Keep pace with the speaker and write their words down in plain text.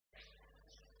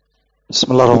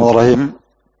Bismillahirrahmanirrahim.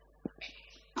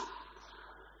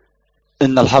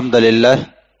 Innal hamdalillah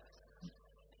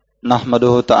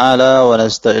nahmaduhu ta'ala wa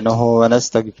nasta'inuhu wa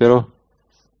nastaghfiruh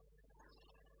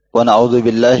wa na'udzu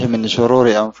billahi min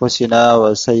shururi anfusina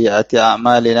wa sayyiati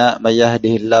a'malina may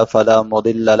yahdihillahu fala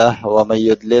mudilla lahu wa may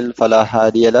yudlil fala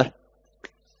hadiya lahu.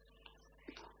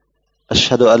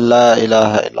 Asyhadu an la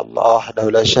ilaha illallah wahdahu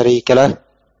la syarika lahu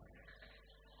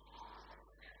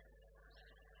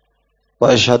wa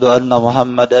asyhadu anna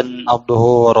Muhammadan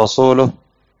abduhu wa rasuluh.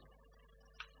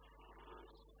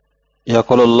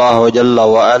 Yaqulullahu jalla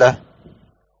wa ala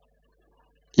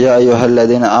ya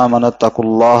ayyuhalladzina amanu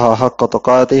taqullaha haqqa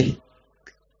tuqatih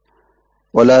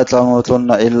wa la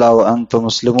tamutunna illa wa antum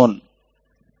muslimun.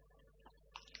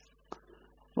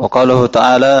 Wa qaluhu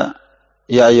ta'ala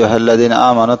ya ayyuhalladzina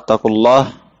amanu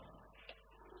taqullaha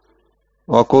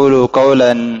wa qulu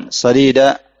qawlan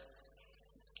sadida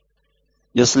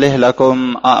yuslih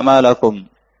lakum a'malakum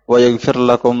wa yaghfir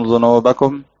lakum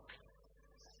dhunubakum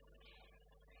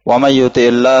wa may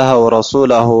yuti'illaha wa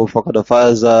rasulahu faqad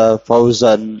faza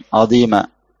fawzan 'azima.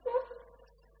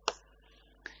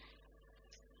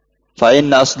 Fa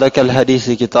inna asdaqal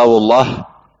haditsi kitabullah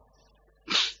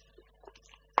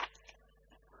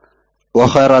wa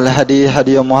khairal hadi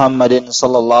hadi Muhammadin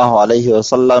sallallahu alaihi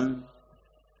wasallam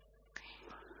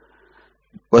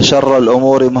wa syarrul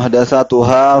umuri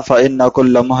muhdatsatuha fa inna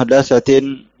kulla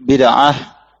muhdatsatin bid'ah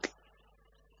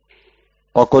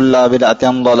wa kulla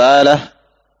bid'atin dhalalah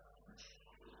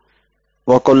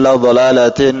wa kulla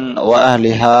dhalalatin wa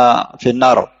ahliha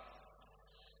finnar.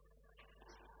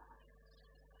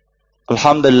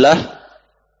 Alhamdulillah,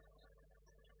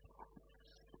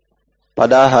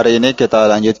 pada hari ini kita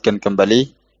lanjutkan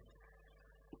kembali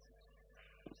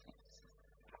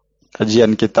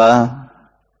kajian kita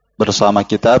bersama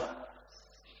kitab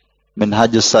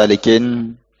Minhajus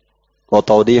Saalikin wa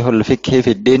Tawdihul Fiqhi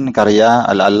fid Din karya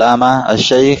Al-Allamah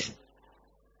Asy-Syaikh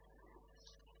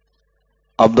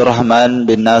Abdurrahman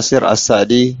bin Nashir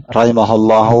As-Sa'di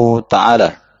rahimahullahu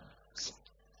ta'ala.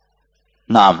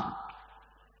 Naam.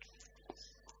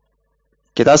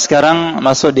 Kita sekarang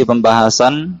masuk di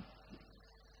pembahasan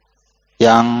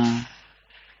yang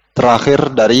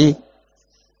terakhir dari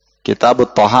kitab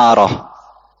At-Taharah,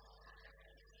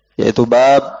 yaitu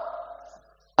bab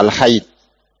Al-Haid.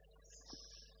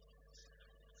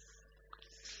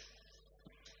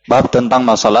 Bab tentang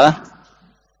masalah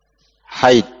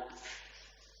haid.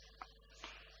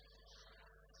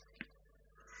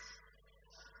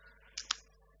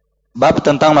 Bab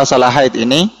tentang masalah haid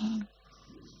ini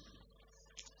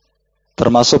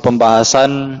termasuk pembahasan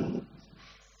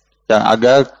yang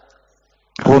agak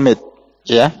rumit,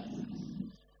 ya,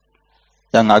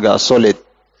 yang agak sulit.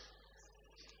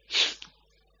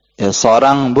 Ya,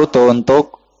 seorang butuh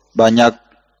untuk banyak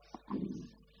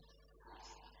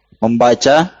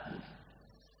membaca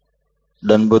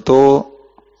dan butuh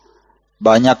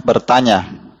banyak bertanya.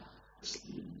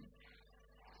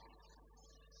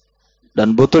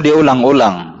 Dan butuh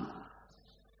diulang-ulang.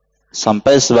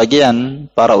 Sampai sebagian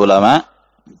para ulama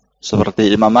seperti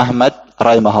Imam Ahmad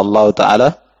rahimahullah ta'ala,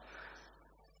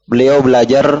 beliau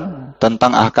belajar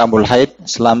tentang ahkamul haid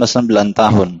selama 9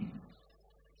 tahun.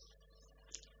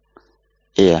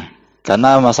 Iya,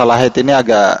 karena masalah haid ini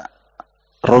agak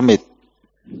rumit.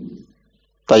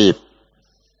 Taib.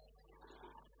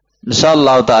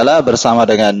 Insyaallah ta'ala bersama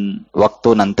dengan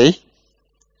waktu nanti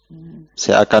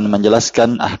saya akan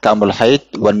menjelaskan ahkamul haid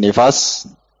wan nifas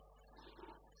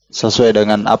sesuai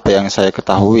dengan apa yang saya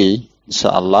ketahui,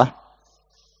 insyaallah.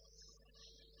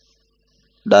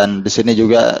 Dan di sini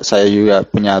juga saya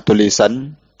punya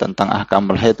tulisan tentang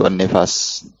ahkamul haid wan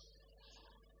nifas.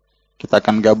 Kita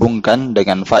akan gabungkan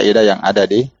dengan faedah yang ada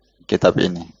di kitab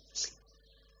ini.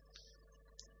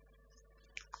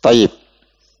 Taib.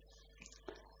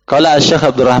 Qala Syekh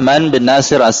Abdurrahman bin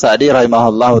Nashir As-Sa'di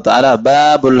rahimahullahu ta'ala,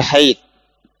 babul haid.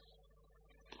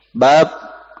 Bab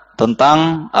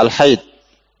tentang al-haid.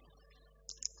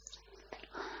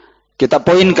 Kita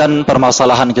poinkan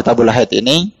permasalahan kitabul haid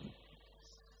ini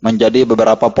menjadi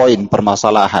beberapa poin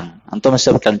permasalahan. Antum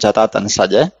siapkan catatan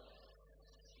saja.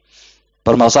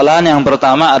 Permasalahan yang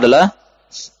pertama adalah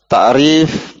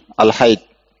ta'rif al-haid.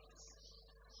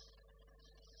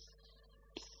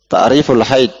 Ta'riful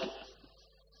haid.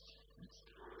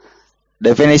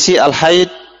 Definisi al-haid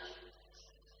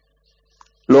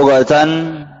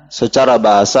lugatan secara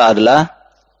bahasa adalah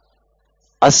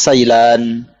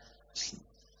as-sailan.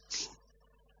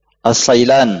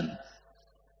 As-sailan.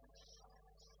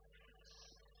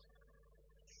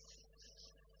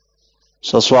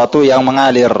 Sesuatu yang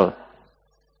mengalir.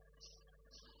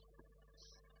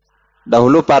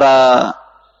 Dahulu para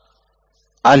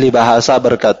ahli bahasa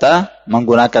berkata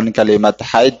menggunakan kalimat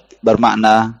haid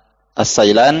bermakna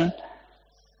as-sailan.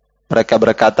 Mereka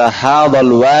berkata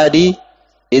hadzal wadi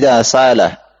idza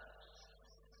salah.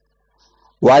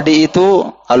 Wadi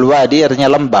itu al-wadi artinya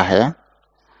lembah ya.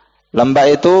 Lembah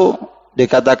itu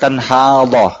dikatakan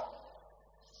hadhah.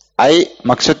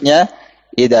 Maksudnya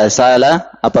idza salah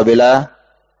apabila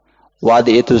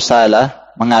wadi itu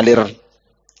salah mengalir.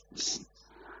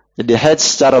 Jadi haid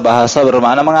secara bahasa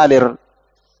bermakna mengalir.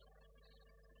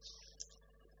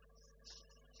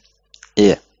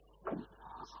 Iya.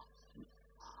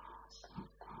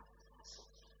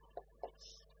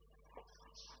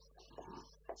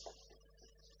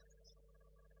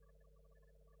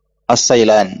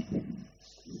 As-sailan.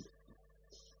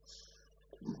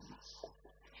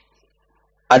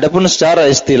 Adapun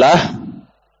secara istilah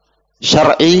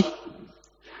syar'i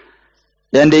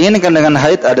yang diinginkan dengan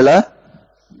haid adalah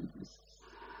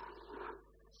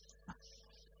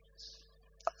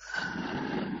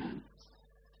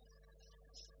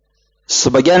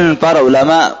sebagian para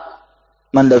ulama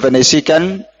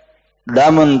mendefinisikan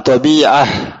damun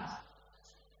tabi'ah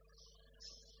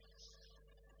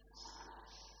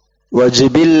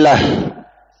wajibillah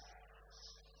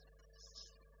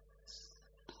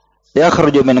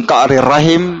yakhruju min qa'ri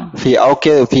rahim fi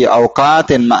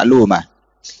awqatin ma'lumah.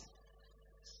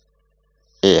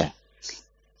 Iya.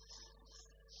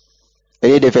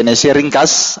 Ini definisi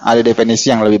ringkas, ada definisi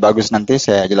yang lebih bagus nanti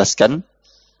saya jelaskan.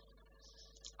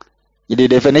 Jadi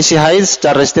definisi haid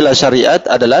secara istilah syariat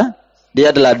adalah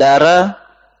dia adalah darah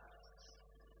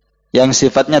yang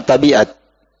sifatnya tabiat.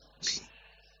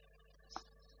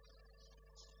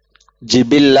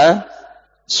 Jibillah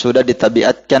sudah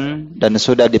ditabiatkan dan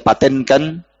sudah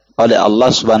dipatenkan oleh Allah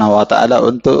Subhanahu wa taala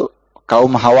untuk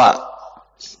kaum Hawa.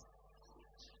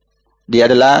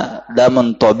 Dia adalah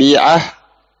damun tabi'ah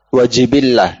wa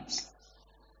jibillah.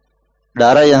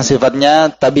 Darah yang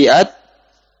sifatnya tabiat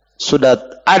sudah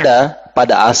ada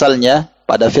pada asalnya,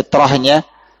 pada fitrahnya.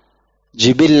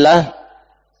 Jibillah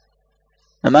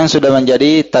memang sudah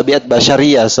menjadi tabiat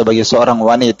basyariyah sebagai seorang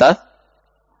wanita.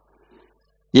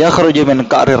 Yakhruju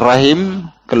min qa'rir rahim,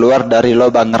 keluar dari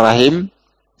lubang rahim,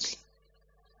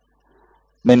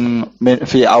 min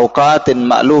fi awqatin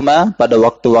ma'lumah, pada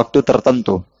waktu-waktu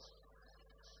tertentu.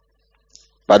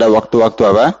 Pada waktu-waktu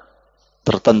apa?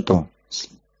 Tertentu.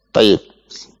 Taib.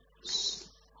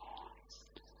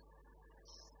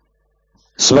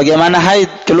 Sebagaimana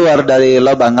haid keluar dari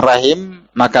lubang rahim,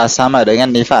 maka sama dengan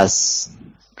nifas,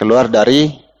 keluar dari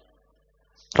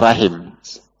rahim.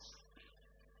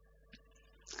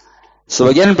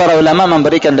 Sebagian para ulama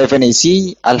memberikan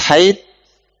definisi al-haid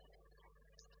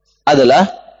adalah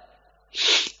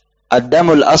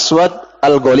ad-damul aswad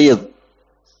al-ghalidh.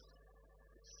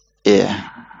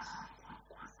 Iya.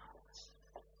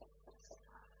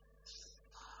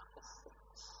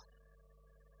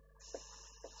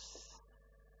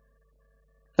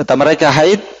 Kata mereka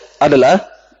haid adalah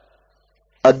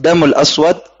ad-damul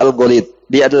aswad al-ghalidh.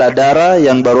 Dia adalah darah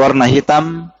yang berwarna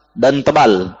hitam dan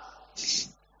tebal.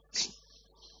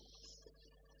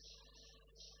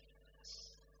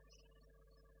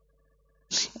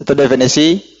 Itu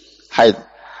definisi haid.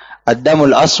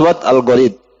 Ad-damul aswad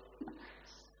al-ghalidh.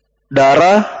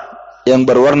 Darah yang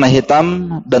berwarna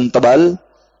hitam dan tebal.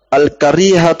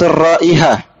 Al-karihatur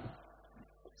raihah.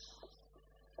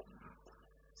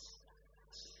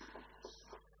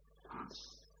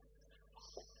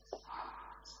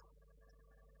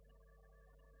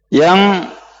 Yang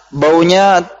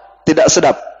baunya tidak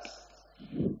sedap.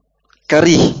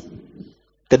 Karih.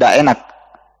 Tidak enak.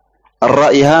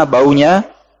 Ar-raihah baunya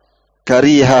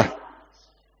karihah.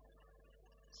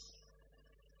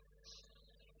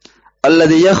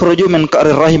 Alladhi yakhruju min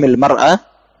qa'ri rahimil mar'ah.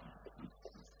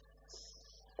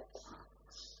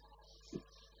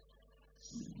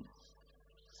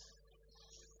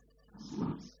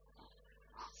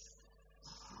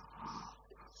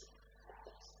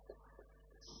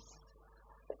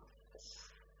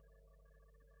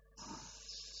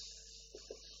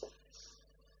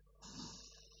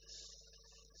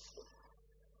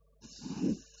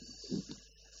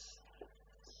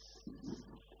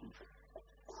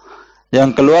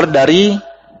 Yang keluar dari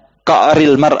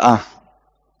qa'ril mar'ah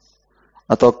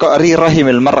atau qa'ri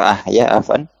rahimil mar'ah, ya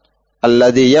afan.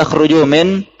 Alladhi yakhruju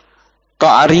min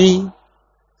qa'ri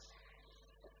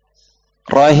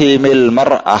rahimil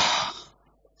mar'ah,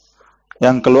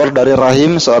 yang keluar dari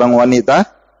rahim seorang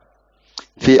wanita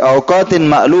fi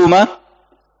awqatin ma'lumah,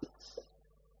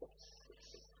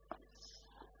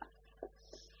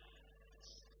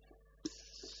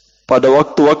 pada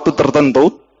waktu-waktu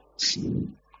tertentu,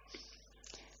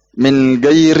 min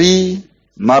gairi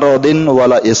maradin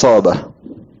wala isabah.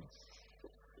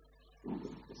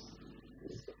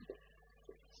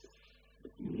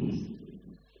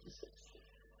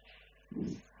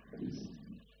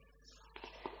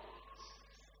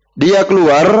 Dia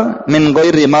keluar min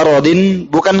ghairi maradin,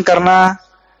 bukan karena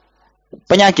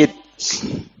penyakit.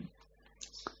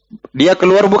 Dia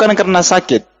keluar bukan karena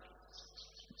sakit.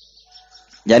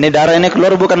 Yani darah ini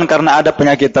keluar bukan karena ada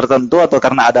penyakit tertentu atau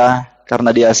karena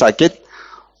dia sakit.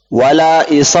 Wala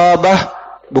isabah,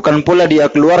 bukan pula dia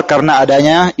keluar karena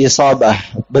adanya isabah,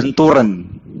 benturan.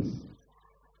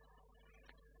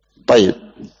 Baik.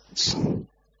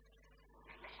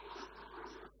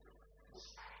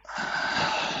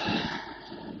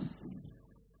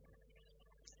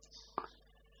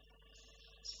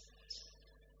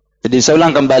 Jadi saya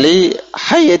ulang kembali,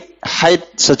 haid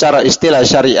secara istilah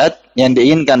syariat yang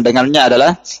diinginkan dengannya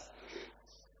adalah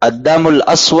ad-damul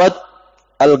aswad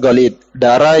al-ghalid,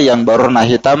 darah yang berwarna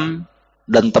hitam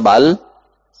dan tebal,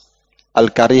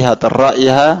 al-karihat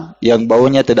ar-ra'iha, yang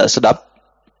baunya tidak sedap.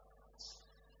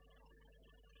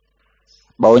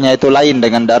 Baunya itu lain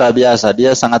dengan darah biasa,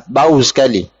 dia sangat bau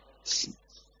sekali.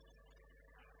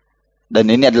 Dan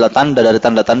ini adalah tanda dari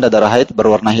tanda-tanda darah haid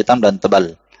berwarna hitam dan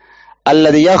tebal.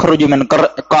 Alladhi yakhruju min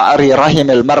qa'ri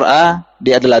rahimil mar'a,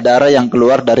 dia adalah darah yang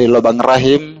keluar dari lubang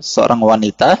rahim seorang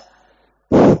wanita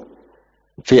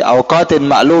fi awqatin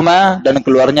ma'luma, dan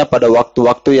keluarnya pada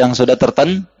waktu-waktu yang sudah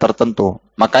tertentu.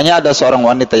 Makanya ada seorang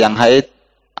wanita yang haid,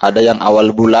 ada yang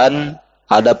awal bulan,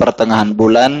 ada pertengahan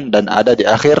bulan, dan ada di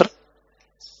akhir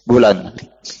bulan.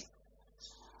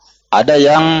 Ada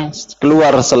yang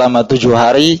keluar selama 7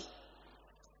 hari,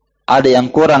 ada yang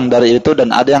kurang dari itu,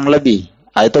 dan ada yang lebih.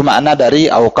 Itu makna dari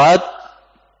awqat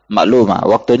maklumah,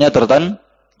 waktunya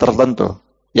tertentu.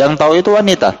 Yang tahu itu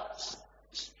wanita.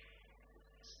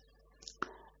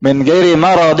 Min ghairi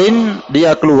maradin,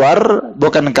 dia keluar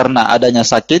bukan karena adanya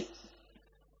sakit.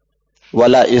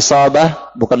 Wala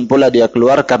isabah, bukan pula dia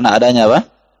keluar karena adanya apa?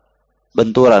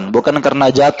 Benturan, bukan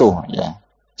karena jatuh, ya.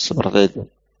 Seperti itu.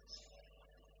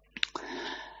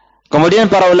 Kemudian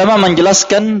para ulama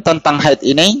menjelaskan tentang haid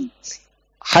ini.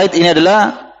 Haid ini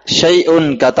adalah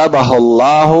syai'un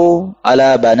katabahallahu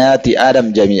ala banati Adam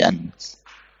jami'an.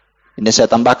 Ini saya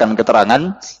tambahkan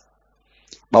keterangan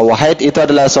bahwa haid itu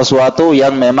adalah sesuatu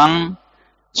yang memang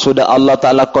sudah Allah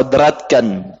Ta'ala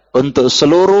kodratkan untuk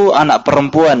seluruh anak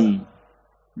perempuan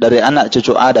dari anak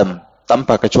cucu Adam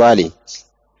tanpa kecuali.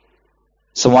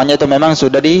 Semuanya itu memang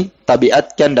sudah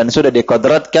ditabiatkan dan sudah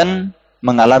dikodratkan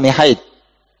mengalami haid.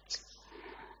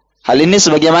 Hal ini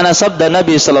sebagaimana sabda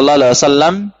Nabi sallallahu alaihi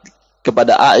wasallam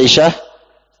kepada Aisyah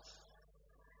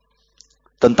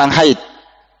tentang haid.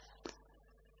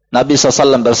 Nabi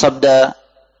SAW bersabda,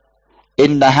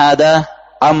 "Inna hada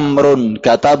amrun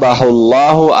katabahu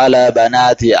Allahu ala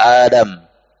banati Adam."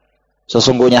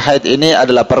 Sesungguhnya haid ini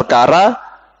adalah perkara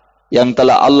yang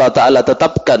telah Allah Ta'ala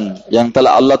tetapkan, yang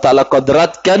telah Allah Ta'ala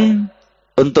kodratkan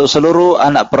untuk seluruh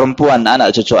anak perempuan,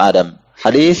 anak cucu Adam.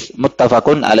 Hadis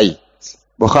muttafaqun alaih,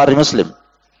 Bukhari Muslim.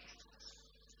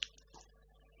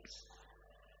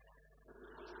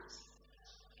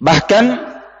 Bahkan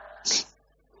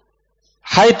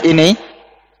haid ini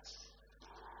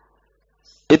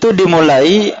itu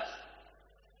dimulai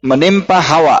menimpa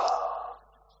Hawa.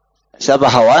 Siapa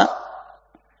Hawa?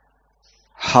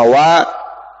 Hawa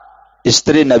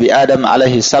istri Nabi Adam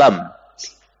alaihi salam.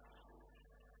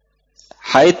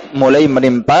 Haid mulai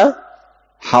menimpa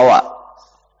Hawa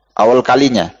awal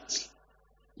kalinya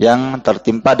yang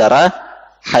tertimpa darah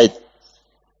haid.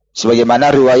 Sebagaimana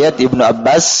riwayat Ibnu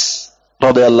Abbas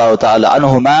radhiyallahu taala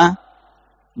anhuma,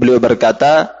 beliau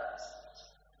berkata,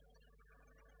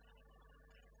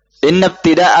 "Inna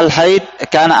ibtida'al haid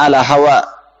kana ala Hawa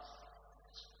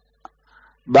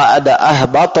ba'da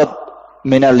ahbatat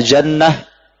minal jannah."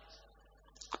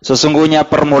 Sesungguhnya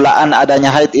permulaan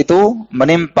adanya haid itu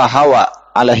menimpa Hawa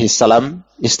alaihi salam,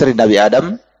 istri Nabi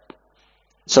Adam,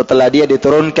 setelah dia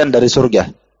diturunkan dari surga.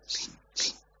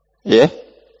 Ya?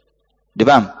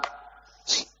 Dipaham?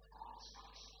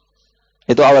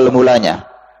 Itu awal mulanya.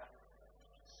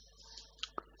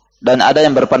 Dan ada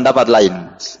yang berpendapat lain.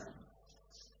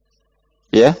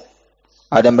 Ya?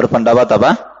 Ada yang berpendapat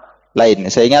apa? Lain.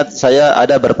 Saya ingat saya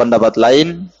ada berpendapat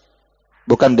lain,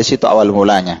 bukan di situ awal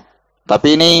mulanya.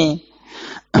 Tapi ini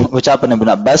ucapan Ibnu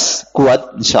Abbas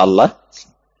kuat insyaallah.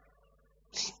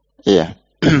 Iya.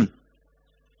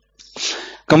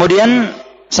 Kemudian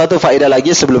satu faedah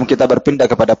lagi sebelum kita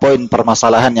berpindah kepada poin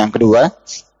permasalahan yang kedua,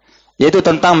 yaitu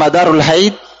tentang madarul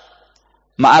haid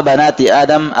ma'a banati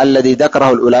Adam alladhi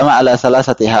dzakarahul ulama ala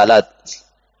salasati halat.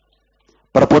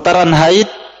 Perputaran haid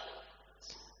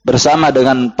bersama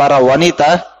dengan para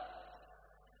wanita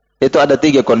itu ada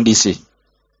 3 kondisi.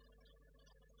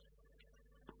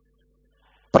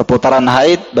 Perputaran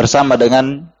haid bersama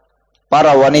dengan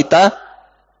para wanita,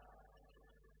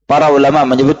 para ulama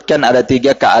menyebutkan ada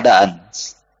 3 keadaan.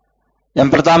 Yang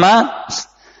pertama,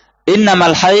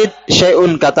 innamal haid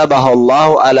syai'un katabahu Allah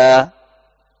ala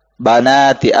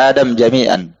banati Adam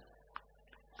jami'an.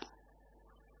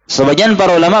 Sebagian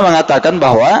para ulama mengatakan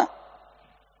bahwa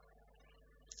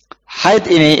haid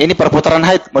ini perputaran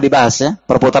haid mau dibahas ya.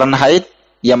 Perputaran haid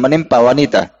yang menimpa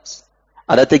wanita.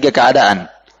 Ada 3 keadaan.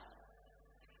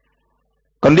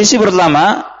 Kondisi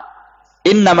pertama,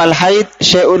 innamal haid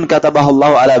syai'un katabahu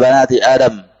Allah ala banati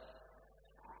Adam.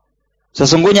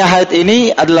 Sesungguhnya haid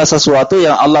ini adalah sesuatu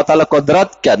yang Allah Ta'ala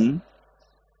kodratkan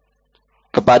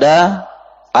kepada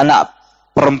anak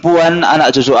perempuan,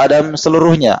 anak cucu Adam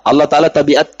seluruhnya. Allah Ta'ala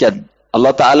tabiatkan.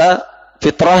 Allah Ta'ala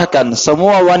fitrahkan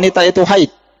semua wanita itu haid.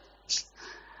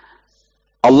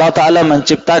 Allah Ta'ala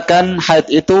menciptakan haid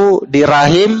itu di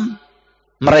rahim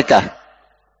mereka.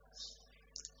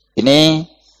 Ini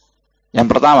yang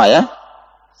pertama ya.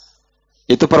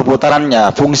 Itu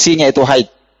perputarannya, fungsinya itu haid.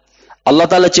 Allah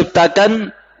Ta'ala ciptakan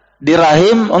di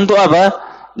rahim untuk apa?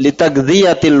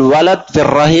 Litagdziyatil walad fir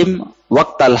rahim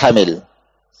waqtal hamil.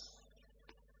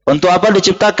 Untuk apa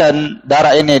diciptakan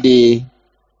darah ini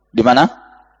di mana?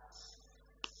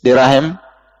 Di rahim.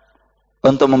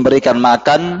 Untuk memberikan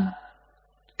makan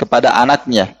kepada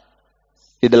anaknya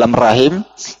di dalam rahim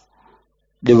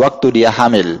di waktu dia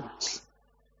hamil.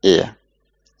 Iya.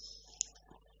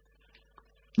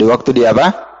 Di waktu dia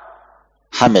apa?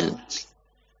 Hamil.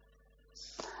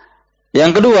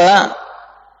 Yang kedua,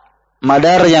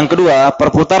 madar yang kedua,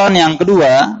 perputaran yang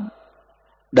kedua,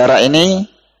 darah ini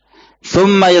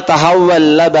thumma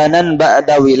yatahawwal labanan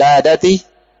ba'da wiladati.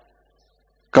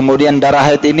 Kemudian darah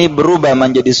haid ini berubah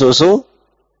menjadi susu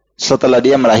setelah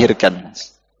dia melahirkan.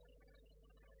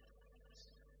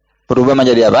 Berubah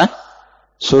menjadi apa?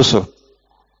 Susu.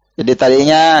 Jadi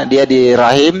tadinya dia di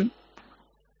rahim,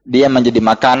 dia menjadi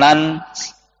makanan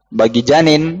bagi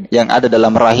janin yang ada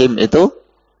dalam rahim itu.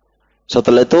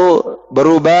 Setelah itu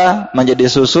berubah menjadi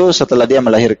susu setelah dia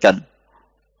melahirkan.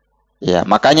 Ya,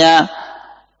 makanya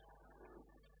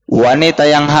wanita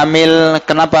yang hamil,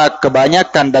 kenapa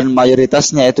kebanyakan dan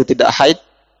mayoritasnya itu tidak haid?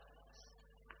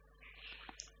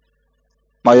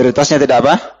 Mayoritasnya tidak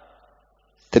apa?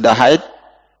 Tidak haid.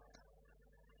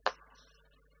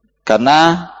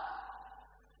 Karena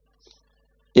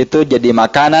itu jadi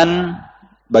makanan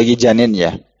bagi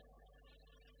janinnya.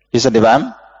 Bisa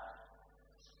dipaham?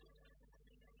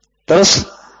 Terus,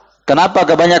 kenapa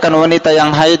kebanyakan wanita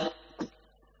yang haid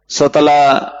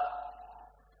setelah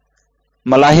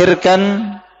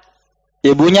melahirkan,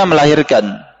 ibunya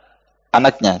melahirkan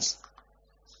anaknya?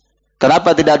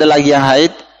 Kenapa tidak ada lagi yang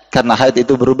haid? Karena haid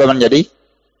itu berubah menjadi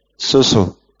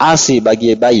susu, ASI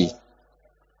bagi bayi.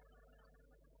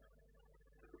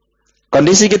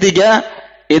 Kondisi ketiga,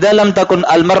 idza lam takun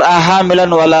al-mar'ah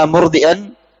hamilan wala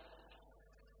murdian.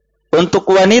 Untuk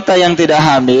wanita yang tidak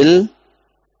hamil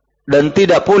dan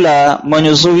tidak pula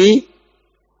menyusui,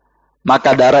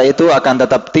 maka darah itu akan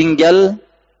tetap tinggal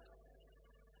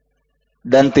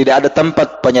dan tidak ada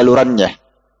tempat penyalurannya.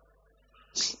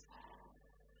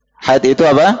 Haid itu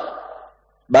apa?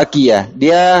 Bakiyah.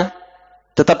 Dia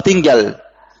tetap tinggal.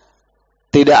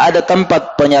 Tidak ada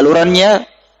tempat penyalurannya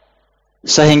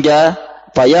sehingga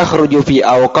fayakhruju fi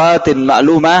awqatin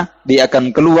ma'lumah, dia akan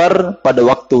keluar pada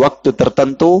waktu-waktu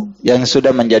tertentu yang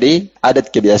sudah menjadi adat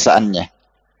kebiasaannya.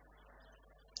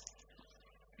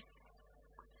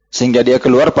 Sehingga dia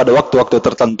keluar pada waktu-waktu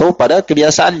tertentu pada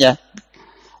kebiasaannya.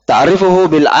 Ta'rifuhu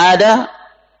bil 'ada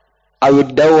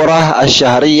awid daurah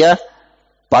asy-syahriyah.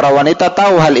 Para wanita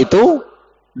tahu hal itu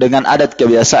dengan adat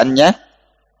kebiasaannya.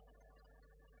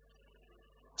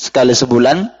 Sekali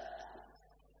sebulan,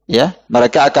 ya,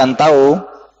 mereka akan tahu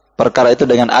perkara itu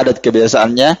dengan adat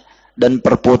kebiasaannya dan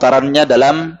perputarannya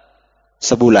dalam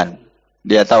sebulan.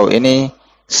 Dia tahu ini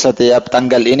setiap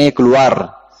tanggal ini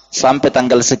keluar sampai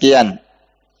tanggal sekian.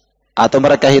 Atau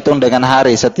mereka hitung dengan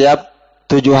hari, setiap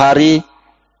 7 hari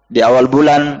di awal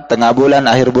bulan, tengah bulan,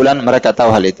 akhir bulan, mereka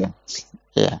tahu hal itu.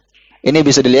 Ya. Ini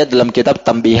bisa dilihat dalam kitab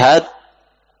Tambihat,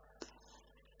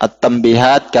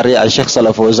 At-Tambihat karya Syekh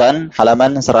Shalih Fauzan,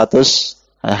 halaman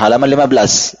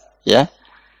 15, ya.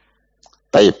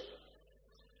 Baik.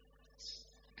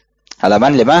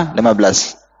 Halaman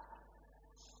 15.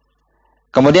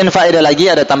 Kemudian faedah lagi,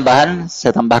 ada tambahan,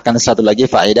 saya tambahkan satu lagi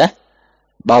faedah,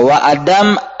 bahwa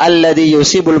adam alladhi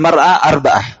yusibul mar'a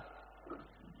arba'ah.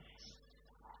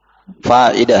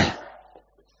 Faedah.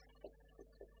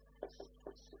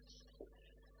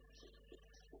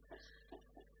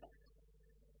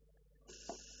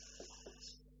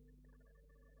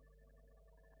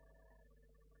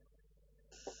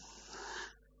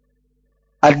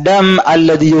 Ad-dam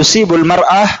alladhi yusibul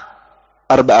mar'ah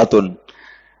arba'atun.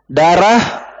 Darah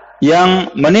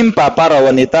yang menimpa para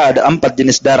wanita ada 4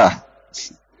 jenis darah.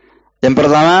 Yang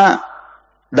pertama,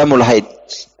 damul haid.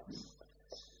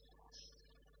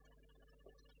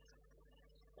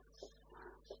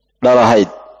 Darah haid.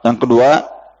 Yang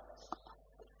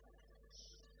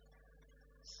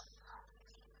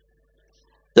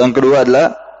kedua,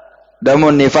 adalah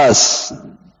damun nifas.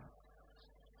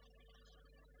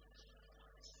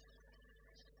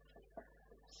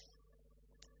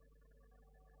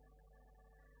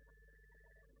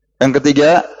 Yang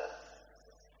ketiga,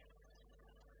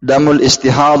 damul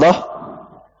istihadah.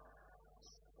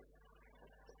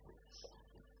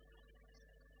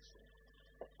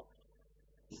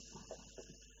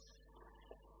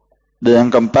 Dan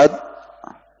yang keempat,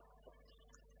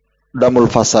 damul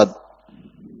fasad.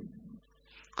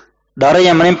 Darah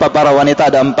yang menimpa para wanita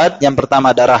ada 4. Yang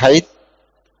pertama darah haid.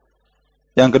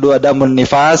 Yang kedua damul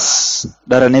nifas,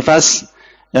 darah nifas.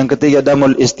 Yang ketiga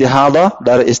damul istihadah,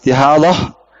 darah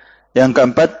istihadah. Yang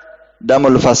keempat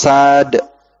damul fasad.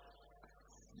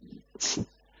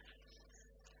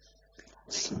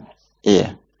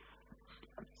 Iya.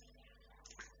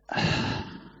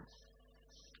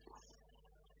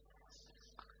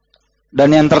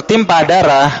 Dan yang tertimpa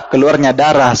darah, keluarnya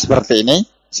darah seperti ini,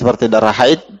 seperti darah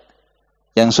haid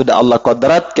yang sudah Allah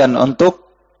kodratkan untuk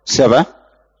siapa?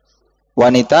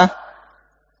 Wanita.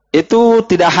 Itu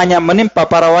tidak hanya menimpa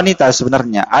para wanita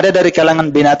sebenarnya. Ada dari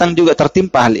kalangan binatang juga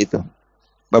tertimpa hal itu.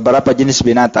 Beberapa jenis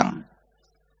binatang.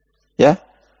 Ya,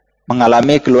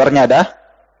 mengalami keluarnya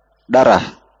darah.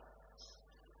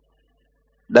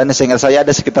 Dan seingat saya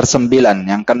ada sekitar 9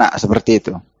 yang kena seperti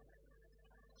itu.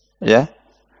 Ya.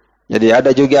 Jadi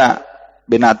ada juga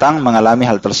binatang mengalami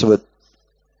hal tersebut.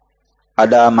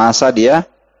 Ada masa dia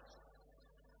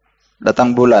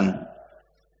datang bulan.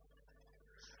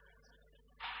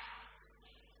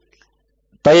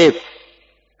 Baik.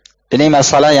 Ini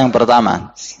masalah yang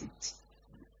pertama.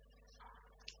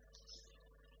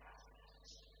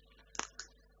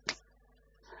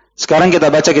 Sekarang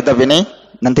kita baca kitab ini,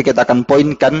 nanti kita akan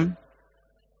poinkan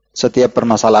setiap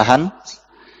permasalahan.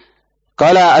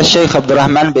 Qala Asy-Syaikh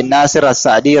Abdurrahman bin Nashir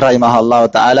As-Sa'di rahimahullah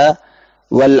taala,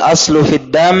 wal aslu fid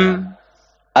dam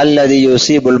alladhi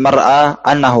yusibul mar'a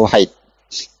annahu haid.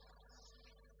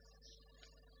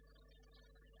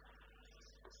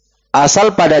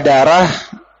 Asal pada darah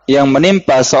yang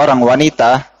menimpa seorang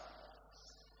wanita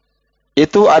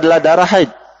itu adalah darah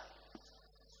haid.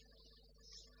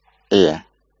 Iya.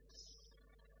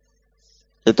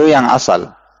 Itu yang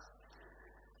asal.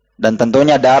 Dan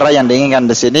tentunya darah yang diinginkan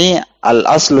di sini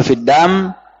al-aslu fid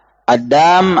dam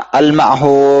ad-dam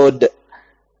al-ma'hud.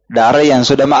 Darah yang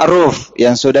sudah ma'ruf,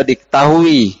 yang sudah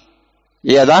diketahui.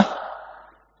 Iya tak?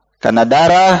 Karena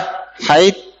darah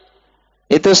haid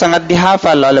itu sangat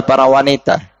dihafal oleh para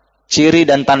wanita. Ciri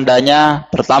dan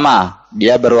tandanya, pertama,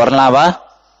 dia berwarna apa?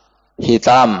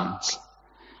 Hitam.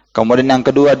 Kemudian yang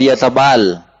kedua, dia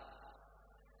tebal.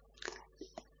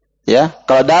 Ya,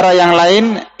 kalau darah yang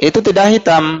lain itu tidak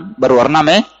hitam, berwarna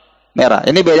merah.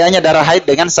 Ini bedanya darah haid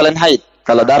dengan selain haid.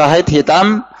 Kalau darah haid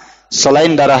hitam,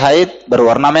 selain darah haid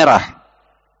berwarna merah.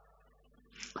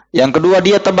 Yang kedua,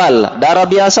 dia tebal. Darah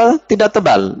biasa tidak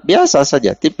tebal, biasa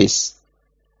saja, tipis.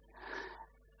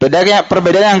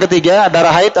 Perbedaan yang ketiga,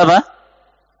 darah haid apa?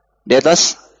 Di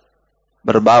atas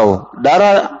berbau.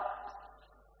 Darah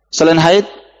selain haid,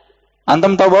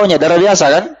 antum tahu baunya, darah biasa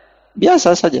kan?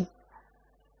 Biasa saja.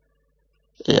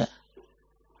 Iya.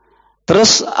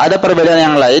 Terus ada perbedaan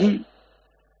yang lain.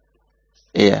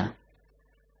 Iya.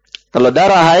 Kalau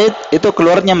darah haid itu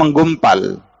keluarnya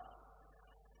menggumpal.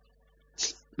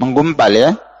 Menggumpal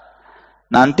ya.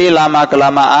 Nanti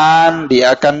lama-kelamaan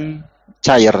dia akan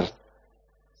cair.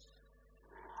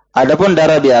 Adapun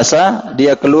darah biasa,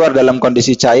 dia keluar dalam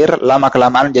kondisi cair,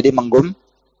 lama-kelamaan jadi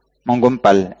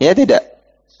menggumpal. Ya tidak?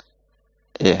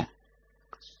 Iya.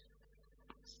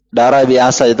 Darah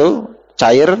biasa itu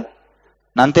cair,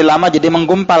 nanti lama jadi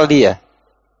menggumpal dia.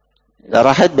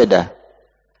 Darah haid beda.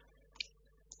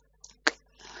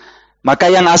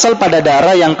 Maka yang asal pada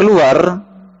darah yang keluar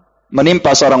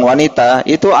menimpa seorang wanita,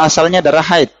 itu asalnya darah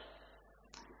haid.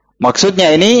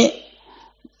 Maksudnya ini,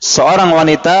 seorang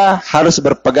wanita harus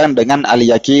berpegang dengan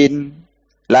al-yakin,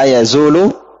 la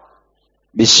yazulu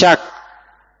bisyak.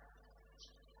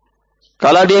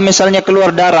 Kalau dia misalnya keluar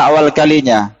darah awal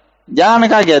kalinya, jangan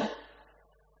kaget.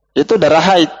 Itu darah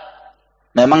haid.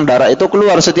 Memang darah itu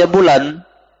keluar setiap bulan.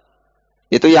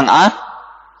 Itu yang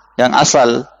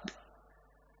asal.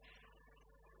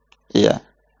 Iya.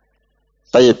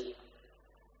 Baik.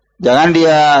 Jangan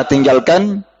dia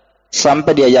tinggalkan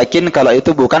sampai dia yakin kalau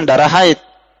itu bukan darah haid.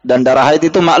 Dan darah haid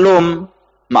itu maklum,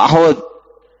 ma'hud,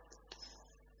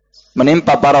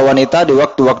 menimpa para wanita di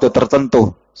waktu-waktu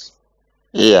tertentu.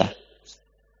 Iya.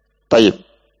 Taib.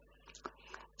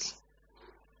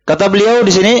 Kata beliau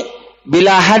di sini,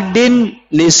 bila haddin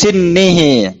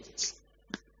lisinnihi.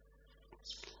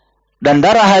 Dan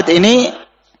darah haid ini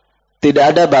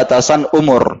tidak ada batasan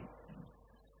umur.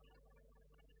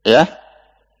 Ya.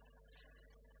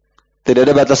 Tidak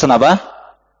ada batasan apa?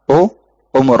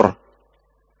 Umur.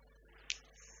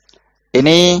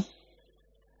 Ini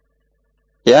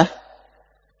ya,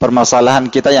 permasalahan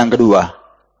kita yang kedua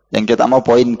yang kita mau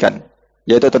poinkan,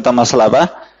 yaitu tentang masalah apa?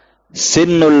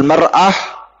 Sinnul mar'ah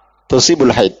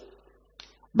tusibul haid.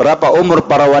 Berapa umur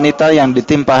para wanita yang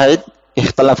ditimpa haid?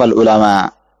 Ikhtilafal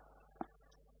ulama.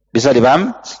 Bisa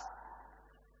dipaham?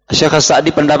 Syekh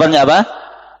As-Sa'di pendapatnya apa?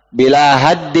 Bila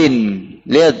haddin.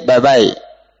 Lihat baik-baik.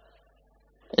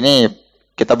 Ini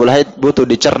kitabul haid butuh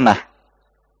dicerna.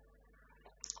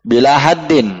 Bila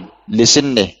haddin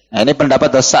lisinnih. Nah, ini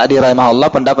pendapat As-Sa'di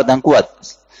rahimahullah, pendapat yang kuat.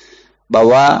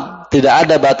 Bahwa tidak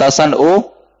ada batasan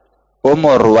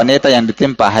umur wanita yang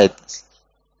ditimpa haid.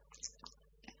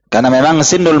 Karena memang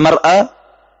sinnul mar'a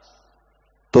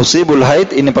tusibul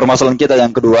haid, ini permasalahan kita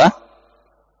yang kedua.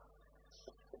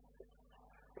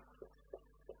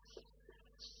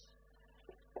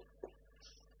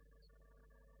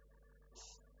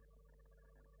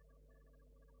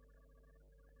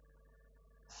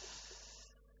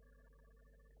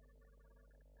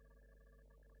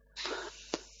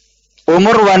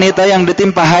 Umur wanita yang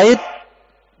ditimpa haid,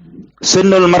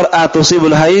 sinnul mar'a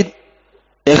tusibul haid,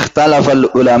 ikhtalafal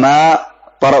ulama,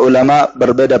 para ulama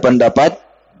berbeda pendapat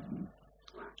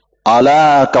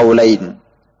ala kaulain,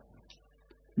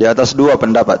 di atas dua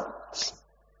pendapat.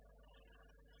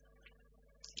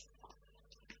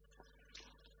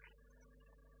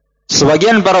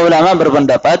 Sebagian para ulama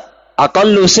berpendapat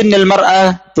aqallu sinnil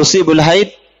mar'ah tusibul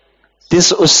haid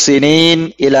tis'us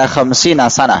sinin ila khamsina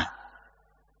sanah.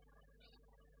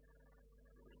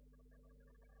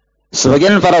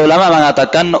 Sebagian para ulama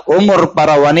mengatakan umur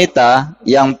para wanita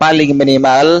yang paling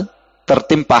minimal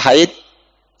tertimpa haid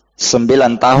 9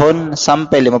 tahun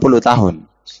sampai 50 tahun.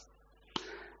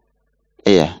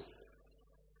 Iya.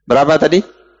 Berapa tadi?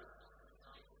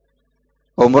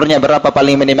 Umurnya berapa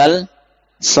paling minimal?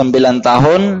 9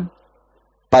 tahun,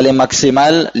 paling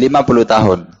maksimal 50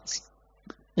 tahun.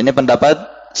 Ini pendapat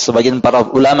sebagian para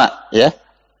ulama, ya.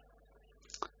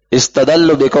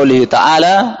 Istadallu biqaulihi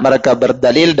ta'ala, mereka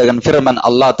berdalil dengan firman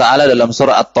Allah Ta'ala dalam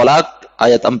surah At-Talaq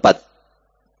ayat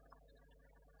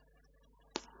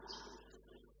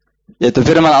 4. Yaitu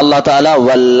firman Allah Ta'ala,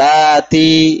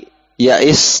 wallati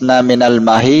ya'isna minal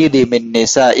mahidi min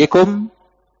nisaikum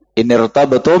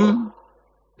inirtabtum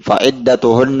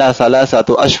fa'iddatuhunna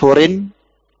salasatu ashhurin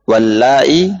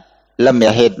wallai lam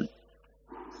yahid.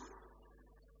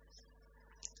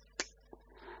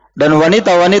 Dan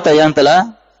wanita-wanita yang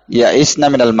telah ya'isna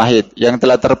minal mahid, yang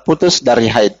telah terputus dari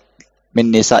haid,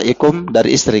 min nisaikum,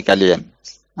 dari istri kalian.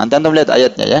 Nanti antum lihat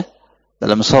ayatnya ya.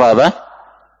 Dalam surah apa?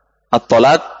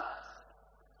 At-Talaq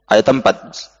ayat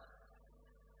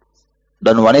 4.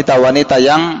 Dan wanita-wanita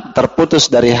yang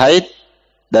terputus dari haid,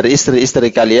 dari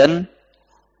istri-istri kalian,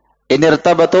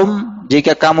 inirtabatum,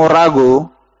 jika kamu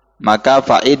ragu, maka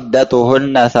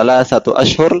fa'iddatuhunna salasatu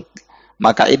ashhur,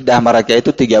 maka iddah mereka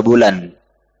itu 3 bulan.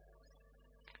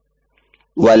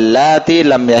 Wallati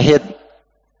lam yahid,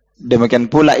 demikian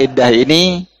pula iddah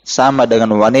ini sama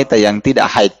dengan wanita yang tidak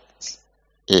haid.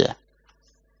 Iya.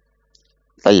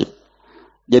 Baik.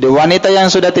 Jadi wanita yang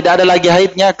sudah tidak ada lagi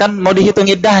haidnya kan mau dihitung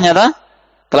iddahnya tak?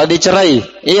 Kalau dicerai,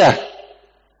 iya.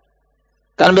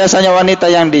 Kan biasanya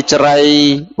wanita yang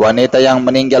dicerai, wanita yang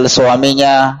meninggal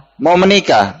suaminya, mau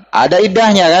menikah, ada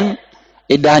iddahnya kan?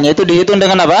 Iddahnya itu dihitung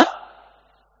dengan apa?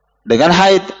 Dengan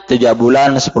haid, 3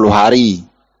 bulan 10 hari.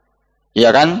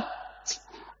 Iya kan?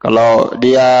 Kalau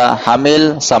dia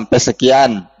hamil sampai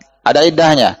sekian, ada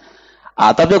iddahnya.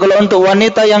 Tapi kalau untuk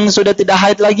wanita yang sudah tidak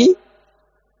haid lagi,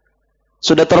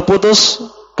 sudah terputus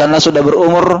karena sudah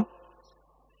berumur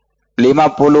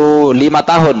 55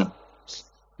 tahun,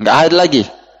 nggak haid lagi,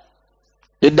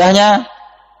 iddahnya,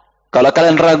 kalau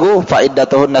kalian ragu,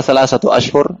 fa'iddatuhunna salasatu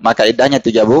ashhur, maka iddahnya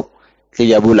 3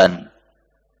 bulan.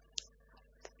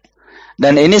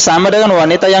 Dan ini sama dengan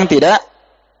wanita yang tidak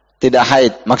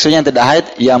haid. Maksudnya tidak haid,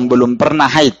 yang belum pernah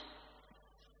haid.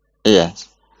 Iya.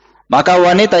 Maka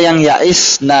wanita yang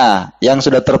ya'isna, yang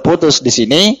sudah terputus di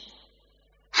sini,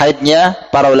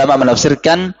 haidnya para ulama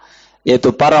menafsirkan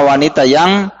yaitu para wanita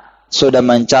yang sudah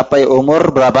mencapai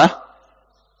umur berapa?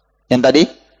 Yang tadi?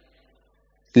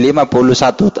 50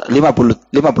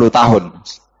 tahun.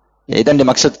 Itu yang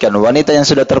dimaksudkan. Wanita yang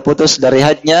sudah terputus dari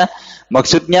haidnya,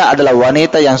 maksudnya adalah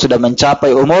wanita yang sudah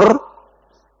mencapai umur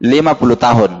 50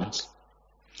 tahun.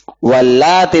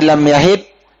 Wallati lam yahid,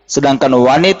 sedangkan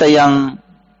wanita yang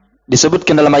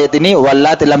disebutkan dalam ayat ini,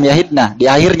 wallati lam yahidna, di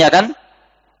akhirnya kan,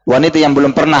 wanita yang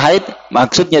belum pernah haid,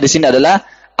 maksudnya di sini adalah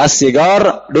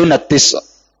as-sigar dunatis,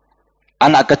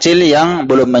 anak kecil yang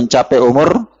belum mencapai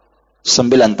umur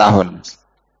 9 tahun.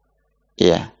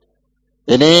 Iya.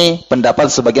 Ini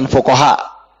pendapat sebagian fuqaha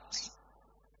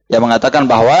yang mengatakan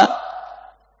bahwa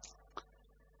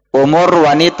umur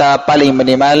wanita paling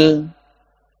minimal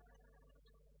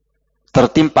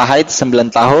tertimpa haid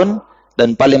 9 tahun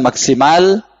dan paling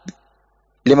maksimal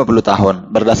 50 tahun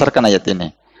berdasarkan ayat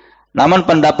ini. Namun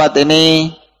pendapat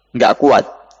ini enggak kuat.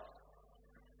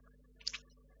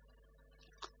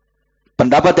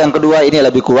 Pendapat yang kedua ini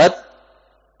lebih kuat,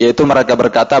 yaitu mereka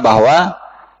berkata bahwa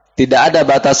tidak ada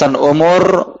batasan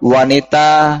umur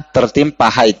wanita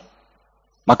tertimpa haid.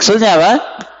 Maksudnya apa?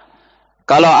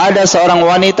 Kalau ada seorang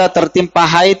wanita tertimpa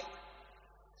haid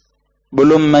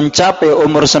belum mencapai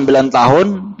umur 9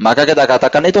 tahun, maka kita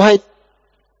katakan itu haid.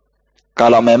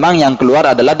 Kalau memang yang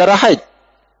keluar adalah darah haid.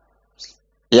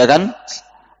 Ya kan?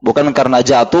 Bukan karena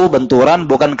jatuh,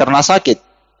 benturan, bukan karena sakit.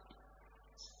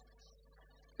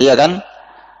 Iya kan?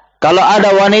 Kalau ada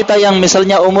wanita yang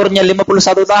misalnya umurnya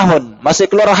 51 tahun, masih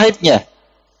keluar haidnya,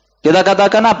 kita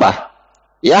katakan apa?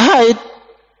 Ya haid.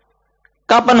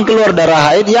 Kapan keluar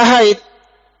darah haid? Ya haid.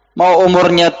 Mau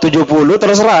umurnya 70,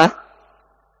 terserah.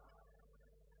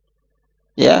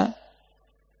 Ya.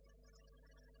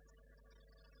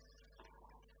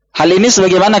 Hal ini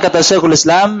sebagaimana kata Syekhul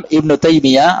Islam Ibnu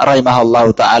Taimiyah rahimahullah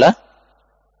ta'ala,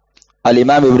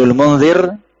 Al-Imam Ibnul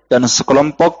Munzir, dan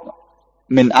sekelompok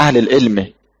min ahli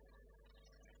ilmi.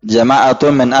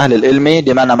 Jama'atun min ahli ilmi, di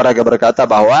mana mereka berkata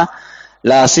bahwa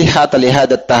la sihhata li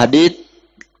hadat tahdid.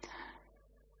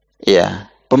 Ya,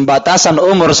 pembatasan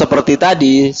umur seperti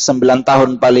tadi 9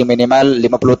 tahun paling minimal, 50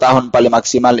 tahun paling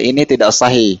maksimal ini tidak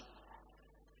sahih.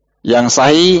 Yang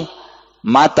sahih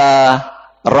mata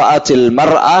ra'atil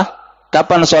mar'ah,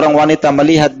 kapan seorang wanita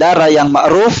melihat darah yang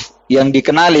ma'ruf, yang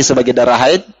dikenali sebagai darah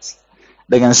haid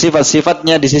dengan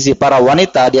sifat-sifatnya di sisi para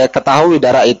wanita, dia ketahui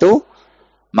darah itu,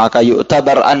 maka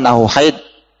yu'tabar annahu haid,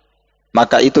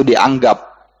 maka itu dianggap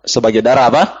sebagai darah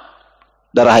apa?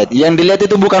 Darah haid. Yang dilihat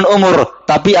itu bukan umur,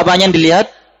 tapi apanya yang dilihat?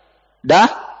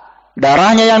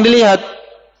 Darahnya yang dilihat.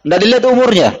 Tidak dilihat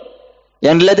umurnya.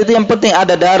 Yang dilihat itu yang penting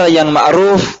ada darah yang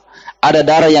ma'ruf, ada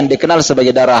darah yang dikenal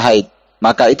sebagai darah haid,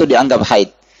 maka itu dianggap haid.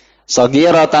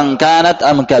 Saghiratan kanat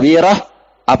am kabirah,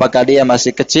 apakah dia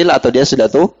masih kecil atau dia sudah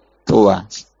tua.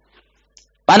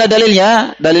 Mana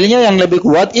dalilnya? Dalilnya yang lebih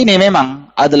kuat ini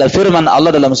memang adalah firman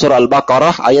Allah dalam surah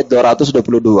Al-Baqarah ayat 222.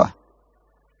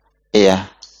 Iya.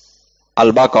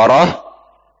 Al-Baqarah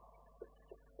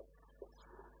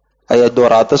ayat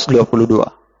 222.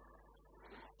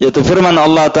 Yaitu firman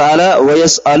Allah Ta'ala, wa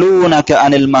yas'alunaka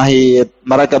 'anil mahid.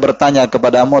 Mereka bertanya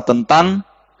kepadamu tentang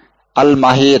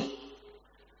al-mahid,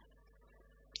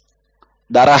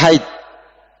 darah haid.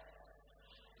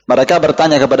 Mereka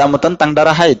bertanya kepadamu tentang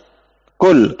darah haid.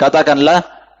 Kul, katakanlah,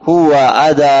 huwa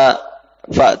ada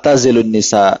fa'tazilun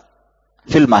nisa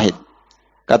fil mahid.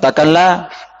 Katakanlah,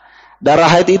 darah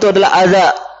haid itu adalah ada.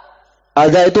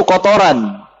 Ada itu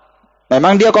kotoran.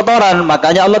 Memang dia kotoran,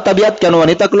 makanya Allah tabiatkan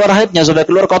wanita keluar haidnya, sudah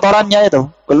keluar kotorannya itu,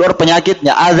 keluar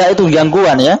penyakitnya. Ada itu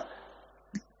gangguan ya.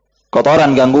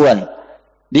 Kotoran, gangguan.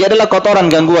 Dia adalah kotoran,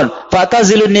 gangguan.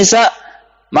 Fa'tazilun nisa,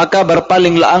 maka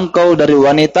berpalinglah engkau dari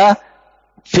wanita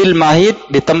fil mahid,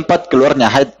 di tempat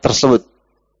keluarnya haid tersebut.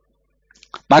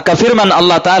 Maka firman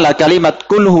Allah Ta'ala, kalimat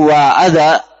kul huwa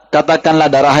adha,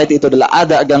 katakanlah darah haid itu adalah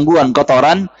ada, gangguan,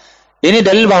 kotoran. Ini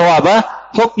dalil bahwa apa?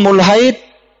 Hukmul haid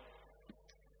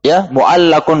ya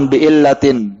mu'allakun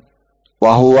bi'illatin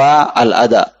wa huwa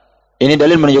al-ada. Ini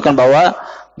dalil menunjukkan bahwa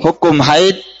hukum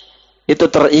haid itu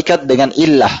terikat dengan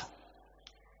illah.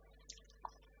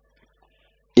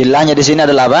 Illahnya di sini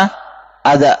adalah apa?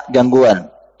 Ada,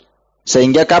 gangguan.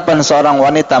 Sehingga kapan seorang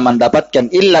wanita mendapatkan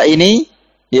illah ini,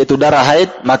 yaitu darah haid,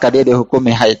 maka dia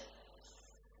dihukumi haid.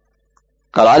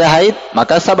 Kalau ada haid,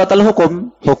 maka sabatal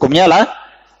hukum. Hukumnya lah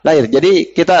lahir.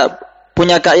 Jadi kita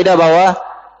punya kaidah bahwa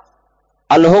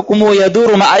al-hukmu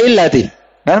yaduru ma'a illati.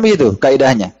 Kan begitu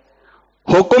kaidahnya.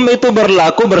 Hukum itu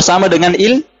berlaku bersama dengan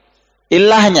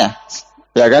illahnya.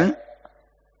 Ya kan?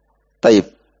 Taib.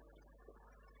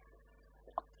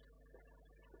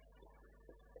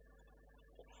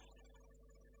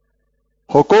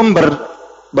 Hukum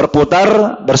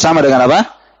berputar bersama dengan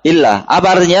apa? Illah.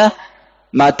 Apa artinya?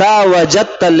 Mata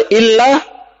wajadtal illah,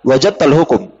 wajadtal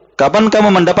hukum. Kapan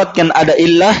kamu mendapatkan ada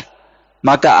illah,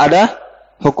 maka ada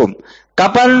hukum.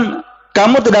 Kapan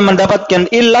kamu tidak mendapatkan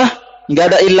illah, nggak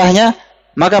ada illahnya,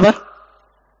 maka apa?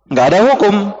 Nggak ada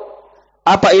hukum.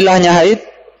 Apa ilahnya haid?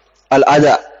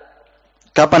 Al-adha.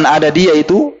 Kapan ada dia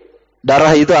itu,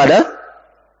 darah itu ada,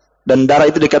 dan darah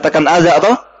itu dikatakan adha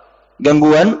atau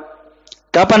gangguan.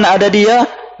 Kapan ada dia,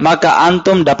 maka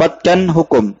antum dapatkan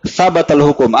hukum. Sabatal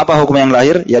hukum. Apa hukum yang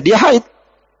lahir? Ya dia haid.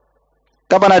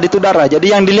 Kapan ada itu darah.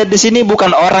 Jadi yang dilihat di sini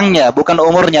bukan orangnya, bukan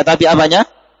umurnya, tapi apanya?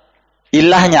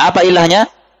 Ilahnya. Apa ilahnya?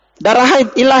 Darah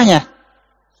haid, ilahnya.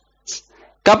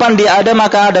 Kapan dia ada,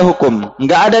 maka ada hukum.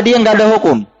 Nggak ada dia, nggak ada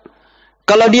hukum.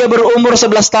 Kalau dia berumur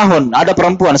 11 tahun, ada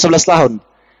perempuan 11 tahun.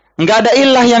 Nggak ada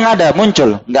ilah yang ada,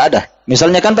 muncul. Nggak ada.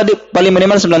 Misalnya kan tadi paling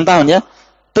minimal 9 tahun ya.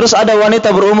 Terus ada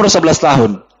wanita berumur 11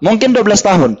 tahun. Mungkin 12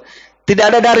 tahun. Tidak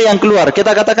ada darah yang keluar.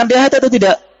 Kita katakan dia haid atau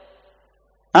tidak?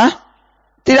 Hah?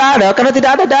 Tidak ada, karena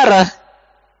tidak ada darah.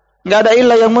 Nggak ada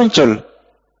ilah yang muncul.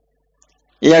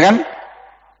 Iya kan?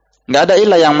 Nggak ada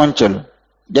ilah yang muncul.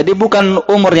 Jadi bukan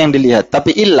umur yang dilihat,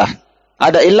 tapi ilah.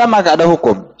 Ada ilah maka ada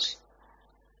hukum.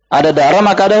 Ada darah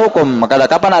maka ada hukum. Maka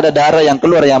kapan ada darah yang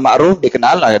keluar yang ma'ruf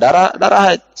dikenal darah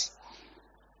haid.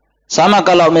 Sama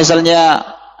kalau misalnya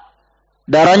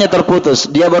darahnya terputus,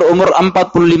 dia berumur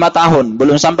 45 tahun,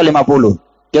 belum sampai 50.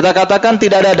 Kita katakan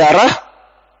tidak ada darah,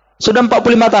 sudah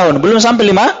 45 tahun, belum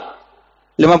sampai 50.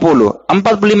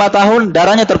 45 tahun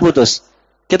darahnya terputus.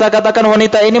 Kita katakan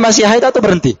wanita ini masih haid atau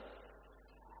berhenti?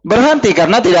 Berhenti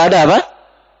karena tidak ada apa?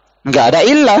 Enggak ada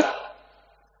illah.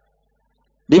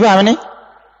 Dipahami nih?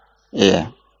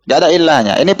 Iya, enggak ada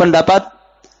illahnya. Ini pendapat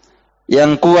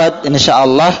yang kuat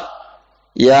insyaallah,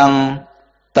 yang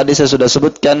tadi saya sudah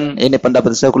sebutkan. Ini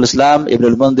pendapat Syekhul Islam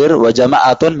Ibnul Munzir wa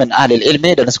jama'atun min ahli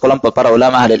ilmi, dan sekelompok para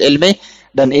ulama ahli ilmi,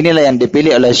 dan inilah yang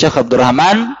dipilih oleh Syekh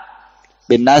Abdurrahman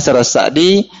bin Nashir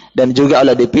As-Sa'di, dan juga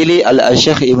oleh dipilih oleh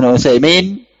Syekh Ibnu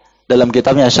Utsaimin dalam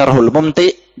kitabnya Syarhul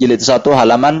Mumti jilid 1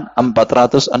 halaman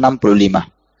 465.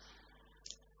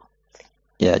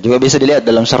 Ya, juga bisa dilihat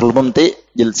dalam Syarhul Mumti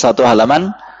jilid 1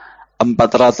 halaman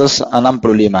 465.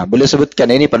 Boleh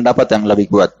sebutkan ini pendapat yang lebih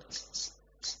kuat.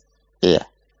 Iya.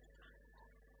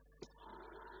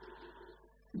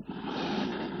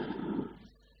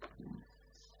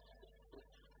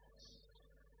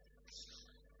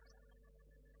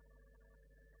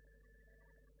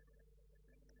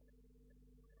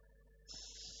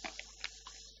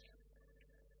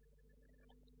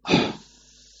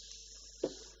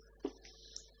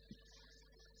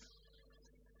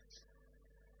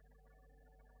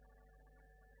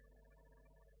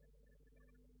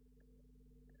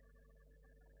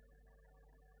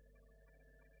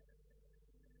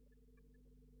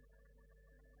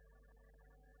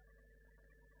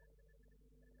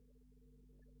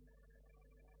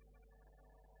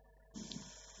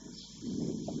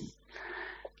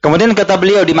 Kemudian kata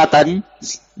beliau di matan,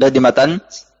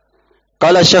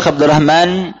 qala Syekh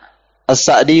Abdurrahman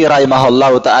As-Sa'di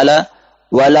rahimahullahu taala,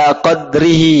 wala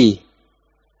qadrihi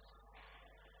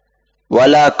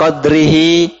wala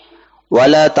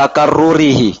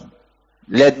takarrurihi.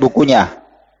 Lihat bukunya.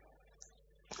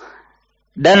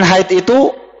 Dan haid itu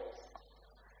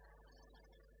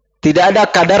tidak ada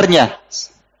kadarnya.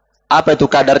 Apa itu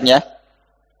kadarnya?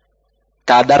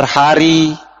 Kadar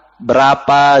hari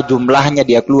berapa jumlahnya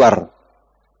dia keluar.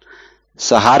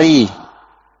 Sehari,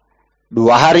 2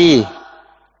 hari,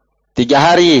 3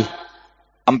 hari,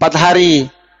 4 hari.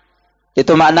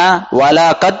 Itu makna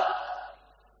wala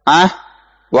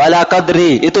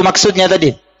qadri. Itu maksudnya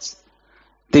tadi.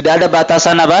 Tidak ada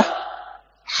batasan apa?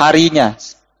 Harinya.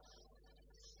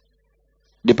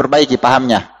 Diperbaiki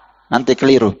pahamnya. Nanti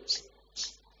keliru.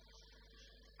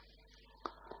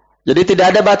 Jadi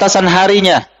tidak ada batasan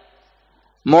harinya.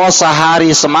 Mau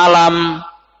sehari semalam.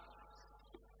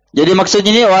 Jadi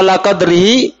maksudnya ini wala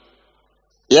qadrihi,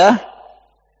 ya.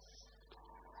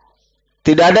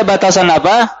 Tidak ada batasan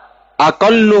apa?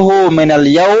 Aqalluhu minal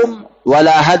yaum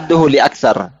wala hadduhu li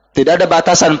aktsar. Tidak ada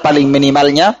batasan paling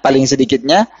minimalnya, paling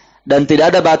sedikitnya, dan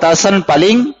tidak ada batasan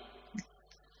paling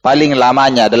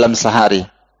lamanya dalam sehari.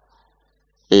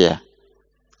 Iya.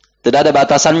 Tidak ada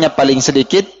batasannya paling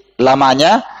sedikit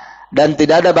lamanya, dan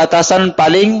tidak ada batasan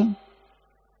paling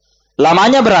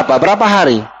lamanya berapa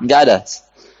hari? Enggak ada.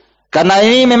 Karena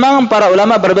ini memang para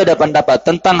ulama berbeda pendapat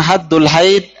tentang haddul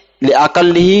haid li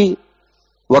aqallihi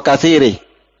wa katsiri.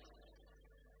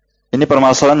 Ini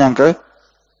permasalahan yang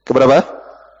keberapa?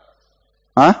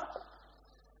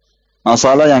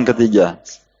 Masalah yang ketiga.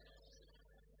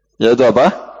 Yaitu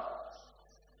apa?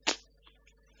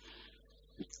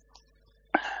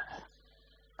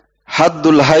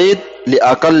 Haddul haid li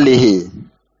aqallihi.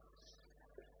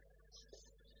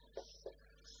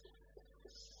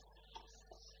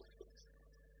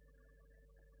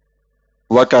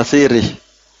 wa katsirih.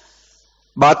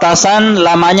 Batasan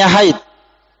lamanya haid.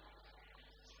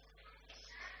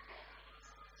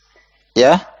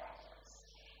 Ya.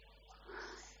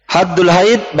 Haddul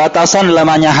haid, batasan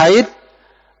lamanya haid,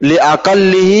 li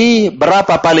aqallihi,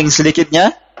 berapa paling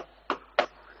sedikitnya,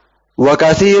 wa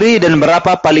katsiri, dan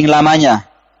berapa paling lamanya.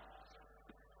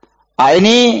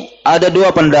 Ini ada tiga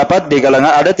pendapat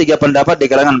di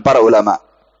kalangan para ulama.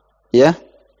 Ya.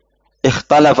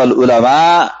 Ikhtalafal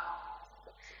ulama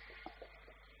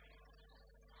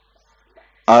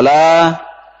ala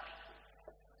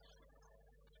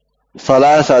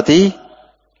salasati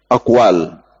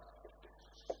aqwal.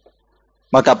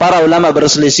 Maka para ulama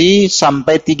berselisih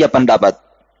sampai 3 pendapat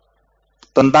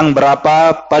tentang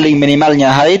berapa paling minimalnya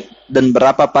haid dan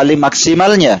berapa paling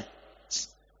maksimalnya.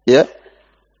 Ya.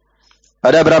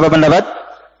 Ada berapa pendapat?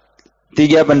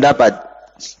 3 pendapat.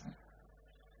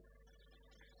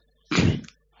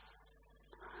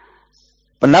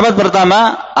 Pendapat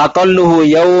pertama, aqalluhu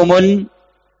yaumun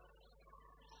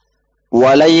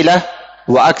wa lailah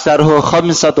wa aktsaruhu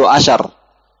 15.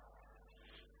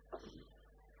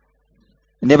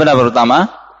 Ini pendapat pertama.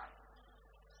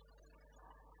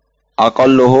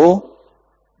 Aqalluhu,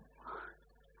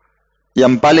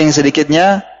 yang paling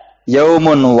sedikitnya,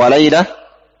 yaumun wa lailah,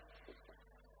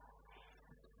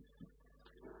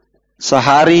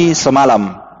 sehari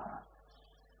semalam.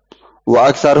 Wa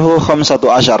aktsaruhu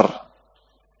 15.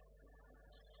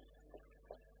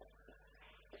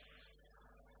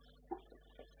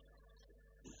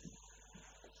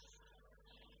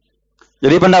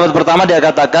 Jadi pendapat pertama dia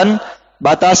katakan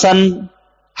batasan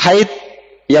haid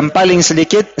yang paling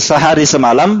sedikit sehari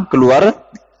semalam keluar.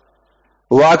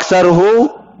 Wa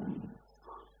aktsaruhu,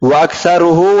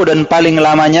 dan paling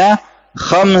lamanya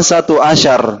 15.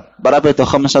 Berapa itu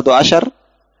 15?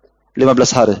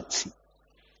 15 hari.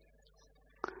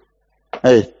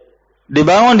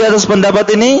 Dibangun di atas pendapat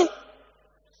ini,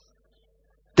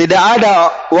 tidak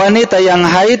ada wanita yang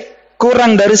haid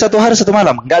kurang dari 1 hari 1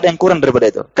 malam. Nggak ada yang kurang daripada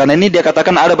itu. Karena ini dia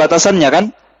katakan ada batasannya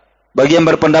kan. Bagi yang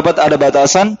berpendapat ada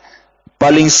batasan.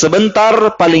 Paling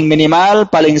sebentar, paling minimal,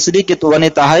 paling sedikit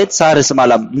wanita haid sehari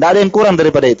semalam. Nggak ada yang kurang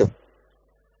daripada itu.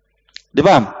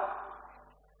 Dipaham?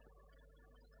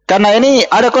 Karena ini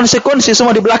ada konsekuensi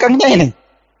semua di belakangnya ini.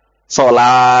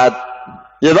 Sholat,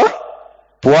 ya toh?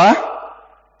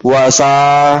 Puasa,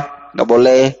 nggak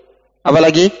boleh. Apa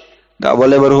lagi? Nggak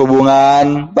boleh berhubungan.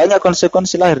 Banyak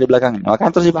konsekuensi lahir di belakangnya.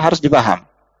 Maka harus dipaham.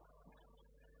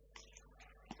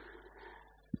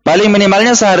 Paling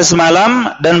minimalnya sehari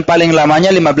semalam dan paling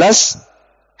lamanya 15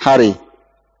 hari.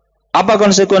 Apa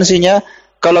konsekuensinya?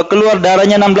 Kalau keluar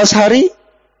darahnya 16 hari,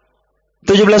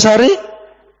 17 hari,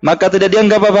 maka tidak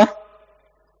dianggap apa?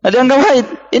 Tidak dianggap haid.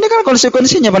 Ini kan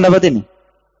konsekuensinya pendapat ini.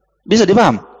 Bisa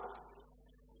dipaham?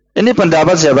 Ini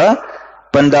pendapat siapa?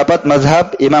 Pendapat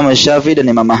mazhab Imam Syafi'i dan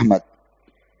Imam Ahmad.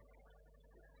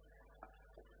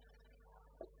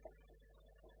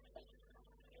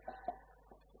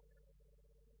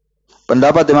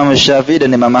 Pendapat Imam Syafi'i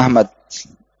dan Imam Ahmad.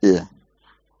 Iya.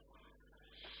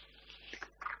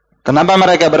 Kenapa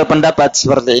mereka berpendapat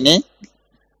seperti ini?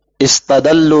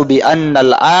 Istadallu bi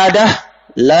annal adah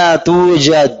la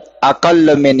tujad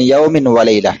aqall min yaumin wa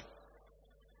lailah.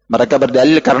 Mereka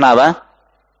berdalil karena apa?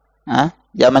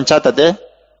 Ya mencatat ya.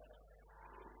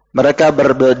 Mereka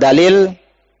berdalil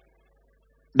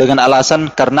dengan alasan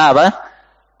karena apa?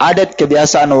 Adat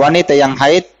kebiasaan wanita yang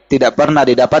haid tidak pernah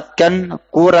didapatkan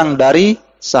kurang dari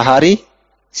sehari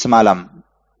semalam.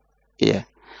 Iya.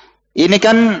 Ini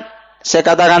kan saya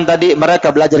katakan tadi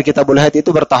mereka belajar kitabul haid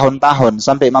itu bertahun-tahun.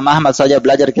 Sampai Imam Ahmad saja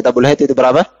belajar kitabul haid itu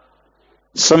berapa?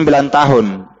 9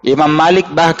 tahun. Imam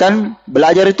Malik bahkan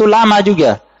belajar itu lama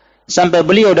juga. Sampai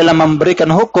beliau dalam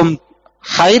memberikan hukum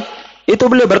haid itu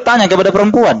beliau bertanya kepada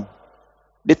perempuan.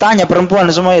 Ditanya perempuan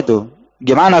semua itu.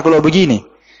 Gimana kalau begini?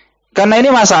 Karena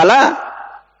ini masalah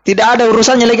tidak ada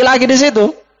urusannya laki-laki di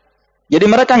situ. Jadi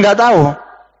mereka nggak tahu.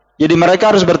 Jadi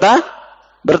mereka harus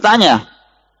bertanya.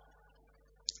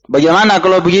 Bagaimana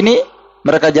kalau begini?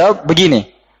 Mereka jawab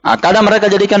begini. Kadang mereka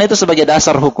jadikan itu sebagai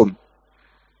dasar hukum.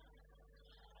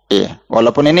 Iya.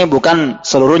 Walaupun ini bukan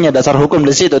seluruhnya dasar hukum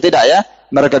di situ, tidak ya.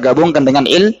 Mereka gabungkan dengan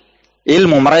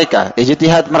ilmu mereka,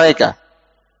 ijtihad mereka.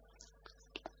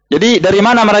 Jadi dari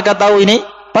mana mereka tahu ini?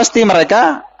 Pasti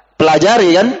mereka pelajari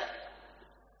kan.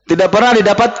 Tidak pernah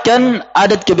didapatkan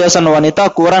adat kebiasaan wanita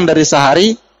kurang dari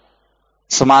sehari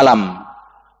semalam.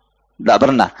 Tidak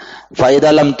pernah. Fa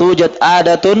idza lam tujad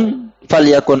adatun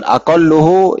falyakun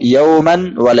aqalluhu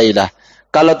yauman wa lailah.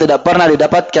 Kalau tidak pernah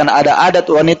didapatkan ada adat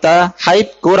wanita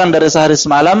haid kurang dari sehari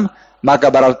semalam,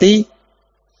 maka berarti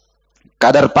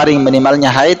kadar paling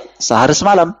minimalnya haid sehari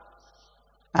semalam.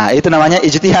 Nah, itu namanya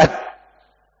ijtihad.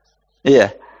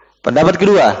 Iya. Pendapat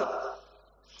kedua,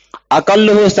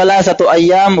 aqalluhu salasatu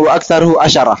ayyam wa aktsaruhu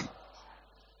asyarah.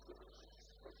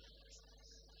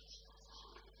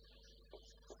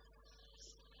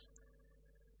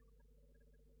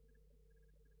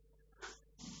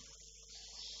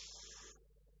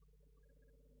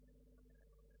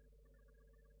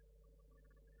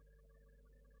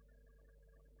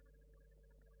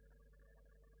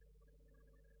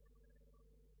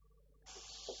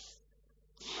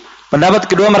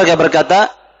 Pendapat kedua mereka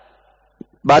berkata,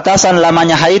 batasan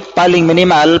lamanya haid paling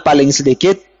minimal, paling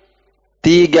sedikit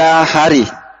 3 hari.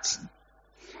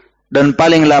 Dan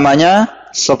paling lamanya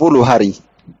 10 hari.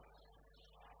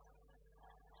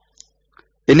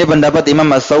 Ini pendapat Imam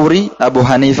Ats-Tsauri, Abu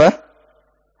Hanifah,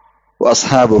 wa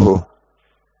ashabuhu.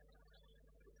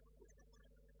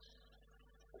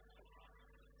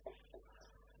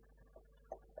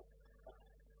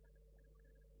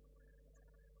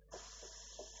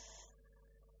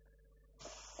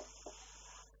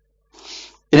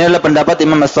 Ini adalah pendapat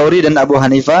Imam Ats-Tsauri dan Abu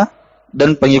Hanifah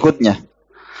dan pengikutnya.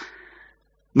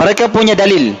 Mereka punya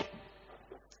dalil.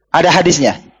 Ada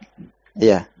hadisnya.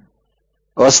 Iya.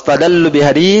 Wastadallu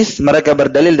bihadis, mereka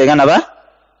berdalil dengan apa?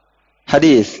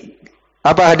 Hadis.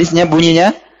 Apa hadisnya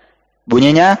bunyinya?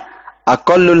 Bunyinya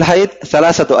aqallul haid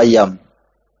salasatu ayyam.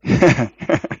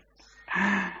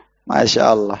 Masya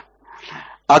Allah.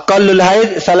 Aqallul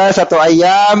haid salasatu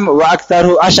ayyam wa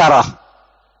aktsaruhu asyarah.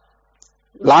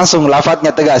 Langsung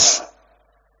lafadznya tegas.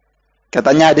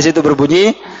 Katanya di situ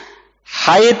berbunyi,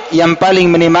 haid yang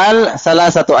paling minimal salah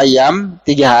satu ayyam,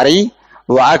 3 hari,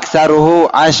 wa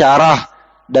aktsaruhu asyarah,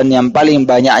 dan yang paling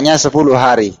banyaknya 10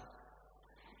 hari.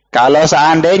 Kalau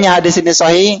seandainya hadis ini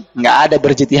sahih, nggak ada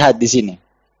berjitihad di sini.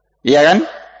 Iya kan?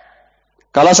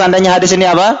 Kalau seandainya hadis ini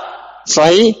apa?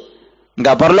 Sahih,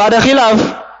 nggak perlu ada khilaf.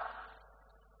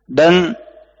 Dan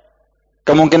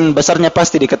kemungkinan besarnya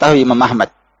pasti diketahui Imam Ahmad.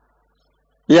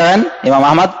 Iya kan? Imam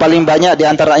Ahmad paling banyak di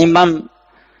antara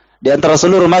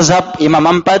seluruh mazhab Imam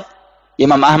 4,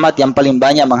 Imam Ahmad yang paling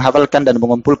banyak menghafalkan dan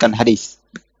mengumpulkan hadis.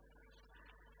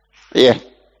 Iya.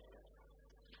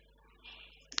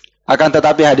 Akan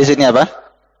tetapi hadis ini apa?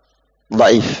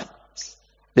 Dhaif.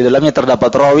 Di dalamnya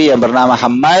terdapat rawi yang bernama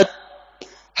Hammad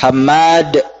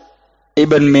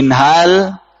ibn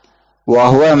Minhal wa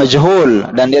huwa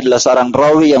majhul, dan dia adalah seorang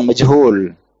rawi yang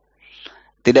majhul.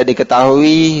 Tidak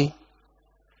diketahui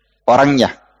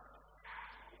orangnya.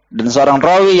 Dan seorang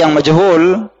rawi yang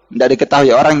majhul, tidak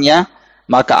diketahui orangnya,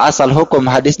 maka asal hukum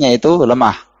hadisnya itu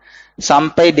lemah.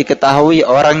 Sampai diketahui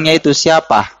orangnya itu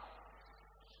siapa.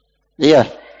 Iya.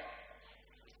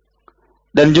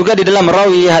 Dan juga di dalam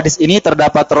rawi hadis ini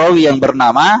terdapat rawi yang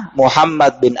bernama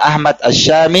Muhammad bin Ahmad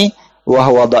Asy-Syami wa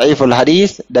huwa dhaiful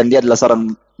hadis, dan dia adalah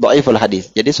seorang dhaiful hadis.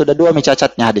 Jadi sudah 2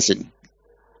 cacatnya hadis ini.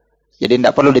 Jadi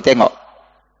tidak perlu ditengok.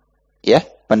 Ya,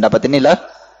 pendapat inilah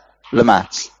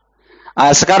lemah.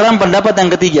 Sekarang pendapat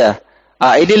yang ketiga.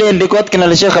 Ini yang dikuatkan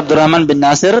oleh Syekh Abdurrahman bin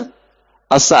Nashir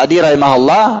As-Sa'di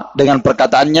rahimahullah dengan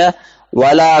perkataannya,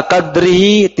 wala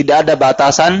qadrihi, tidak ada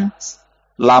batasan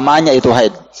lamanya itu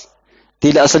haid.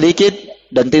 Tidak sedikit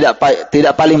dan tidak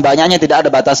paling banyaknya, tidak ada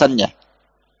batasannya.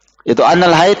 Itu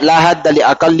annal haid la hadda li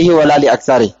aqallihi wala li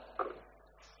aktsari.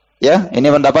 Ya, ini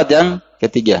pendapat yang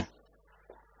ketiga.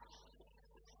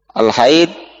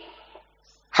 Haid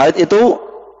itu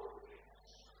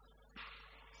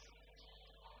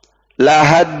la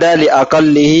hadda li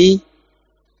aqallihi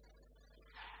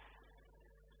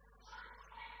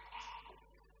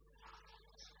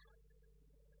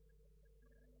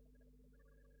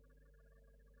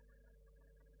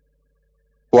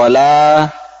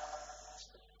wala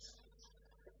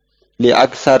li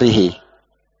aktsarihi.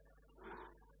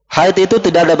 Haid itu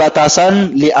tidak ada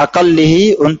batasan li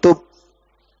aqallihi untuk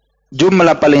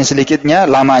jumlah paling sedikitnya,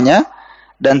 lamanya,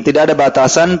 dan tidak ada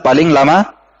batasan paling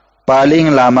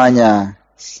lamanya.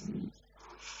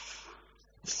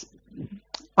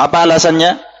 Apa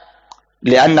alasannya?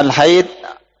 Li'anna al-haid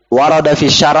warada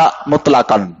fi syara'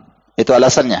 mutlaqan. Itu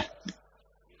alasannya.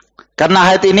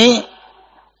 Karena haid ini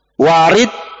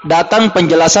warid, datang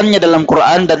penjelasannya dalam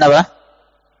Quran dan apa?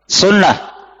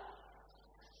 Sunnah.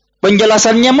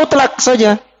 Penjelasannya mutlak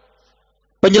saja.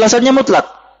 Penjelasannya mutlak.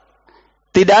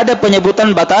 Tidak ada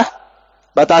penyebutan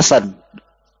batasan.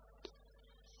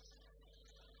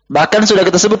 Bahkan sudah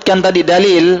kita sebutkan tadi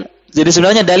dalil. Jadi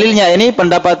sebenarnya dalilnya ini,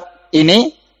 pendapat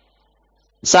ini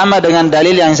sama dengan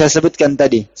dalil yang saya sebutkan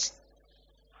tadi.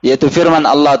 Yaitu firman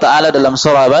Allah Ta'ala dalam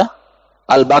surah apa?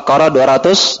 Al-Baqarah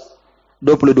 222.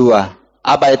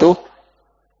 Apa itu?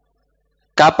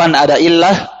 Kapan ada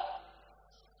illah,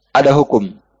 ada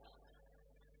hukum.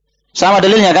 Sama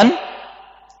dalilnya kan?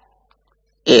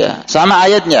 Iya, sama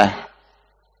ayatnya.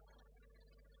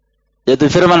 Yaitu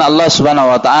firman Allah Subhanahu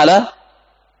wa taala,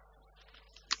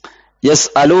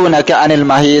 "Yas'alunaka 'anil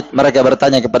mahid." Mereka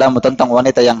bertanya kepadamu tentang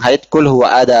wanita yang haid. Qul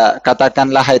huwa ada.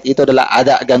 Katakanlah haid itu adalah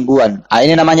ada gangguan.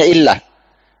 Ini namanya illah.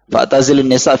 Fa'tazilun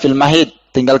nisa fil mahid.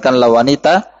 Tinggalkanlah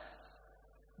wanita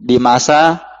di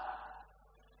masa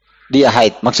dia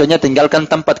haid. Maksudnya tinggalkan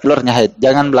tempat keluarnya haid.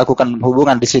 Jangan melakukan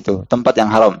hubungan di situ, tempat yang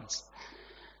haram.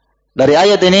 Dari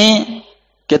ayat ini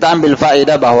kita ambil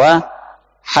faedah bahwa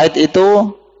haid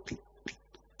itu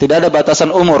tidak ada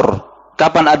batasan umur.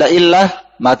 Kapan ada illah,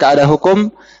 maka ada hukum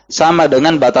sama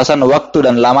dengan batasan waktu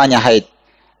dan lamanya haid.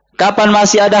 Kapan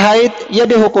masih ada haid, ya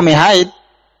dihukumi haid.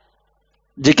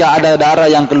 Jika ada darah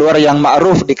yang keluar yang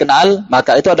ma'ruf dikenal,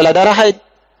 maka itu adalah darah haid.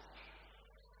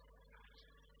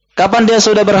 Kapan dia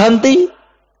sudah berhenti,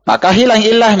 maka hilang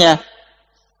illahnya.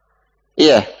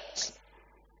 Iya.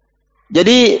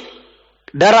 Jadi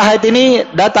darah haid ini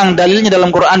datang dalilnya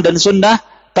dalam Quran dan Sunnah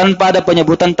tanpa ada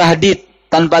penyebutan tahdid,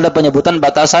 tanpa ada penyebutan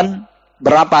batasan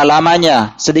berapa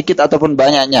lamanya, sedikit ataupun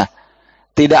banyaknya.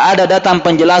 Tidak ada datang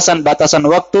penjelasan batasan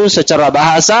waktu secara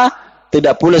bahasa,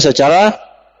 tidak pula secara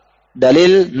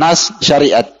dalil nas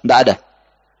syariat. Tidak ada.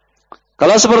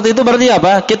 Kalau seperti itu berarti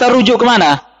apa? Kita rujuk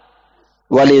kemana?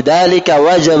 Walidzalika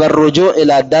wajaba ar-ruju'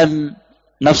 ila dam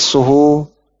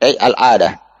nafsuhu ay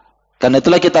al-'adah. Karena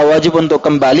itulah kita wajib untuk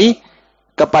kembali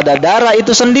kepada darah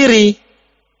itu sendiri.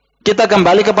 Kita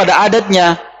kembali kepada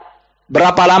adatnya.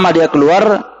 Berapa lama dia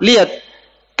keluar? Lihat.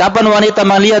 Kapan wanita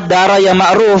melihat darah yang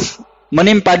ma'ruf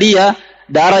menimpa dia,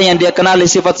 darah yang dia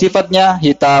kenali sifat-sifatnya,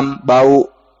 hitam,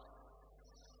 bau,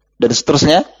 dan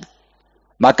seterusnya,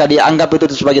 maka dia anggap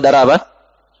itu sebagai darah apa?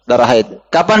 Darah haid.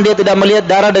 Kapan dia tidak melihat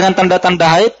darah dengan tanda-tanda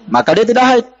haid, maka dia tidak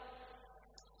haid.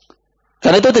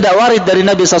 Karena itu tidak warid dari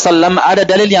Nabi SAW ada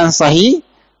dalil yang sahih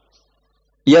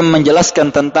yang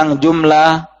menjelaskan tentang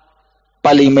jumlah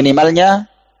paling minimalnya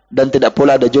dan tidak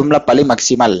pula ada jumlah paling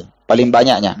maksimal, paling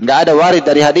banyaknya. Enggak ada warid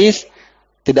dari hadis,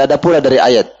 tidak ada pula dari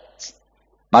ayat.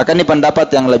 Maka ini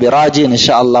pendapat yang lebih rajih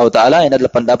insyaallah taala, ini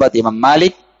adalah pendapat Imam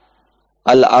Malik,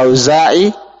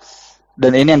 Al-Auza'i,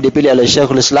 dan ini yang dipilih oleh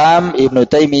Syekhul Islam Ibnu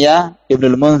Taimiyah, Ibnu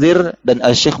Al-Munzir, dan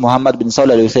Syekh Muhammad bin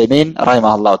Shalih Al-Utsaimin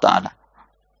rahimahullah taala.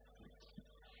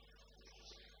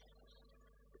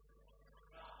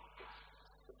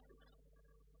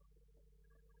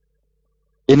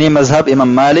 Ini mazhab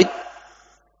Imam Malik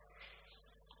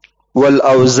wal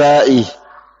Auza'i.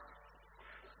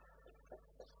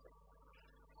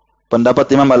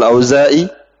 Pendapat Imam Al-Auza'i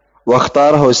wa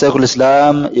ikhtarahu Syekhul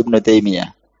Islam Ibnu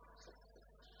Taimiyah.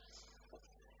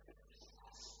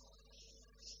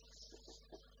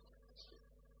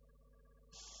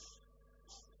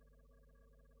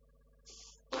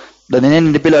 Dan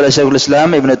ini dipilih oleh Syekhul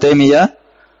Islam Ibnu Taimiyah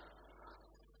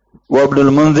wa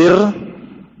Ibnul Munzir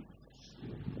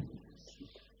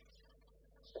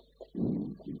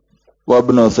wa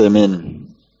Ibnu Utsaimin.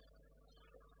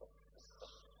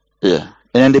 Ya,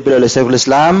 ini yang dipilih oleh Syekhul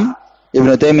Islam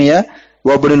Ibnu Taimiyah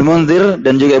wa Ibnul Munzir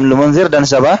dan juga Ibnu Munzir dan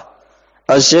siapa?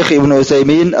 Syekh Ibnu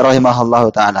Utsaimin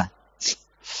rahimahullahu taala.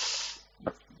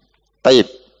 Baik.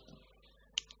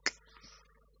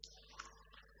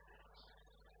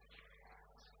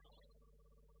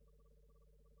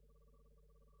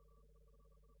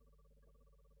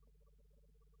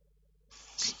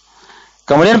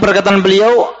 Kemudian perkataan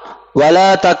beliau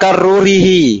wala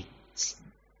takarrurihi,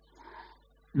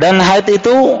 dan haid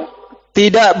itu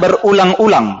tidak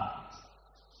berulang-ulang.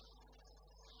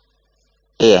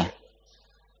 Iya.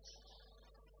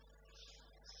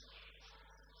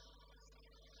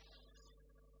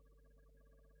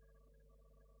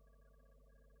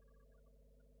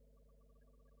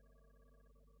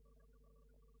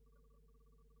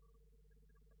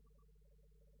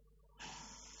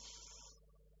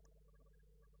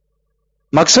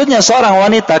 Maksudnya seorang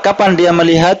wanita kapan dia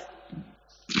melihat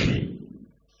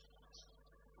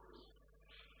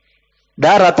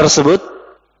darah tersebut,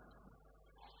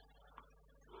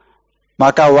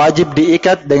 maka wajib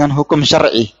diikat dengan hukum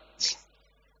syar'i.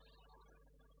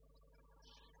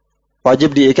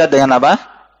 Wajib diikat dengan apa?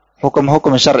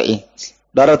 Hukum-hukum syar'i.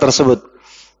 Darah tersebut.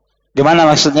 Gimana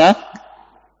maksudnya?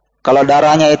 Kalau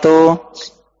darahnya itu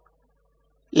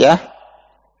ya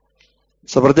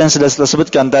seperti yang sudah saya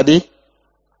sebutkan tadi,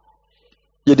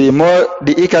 jadi mau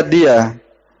diikat dia,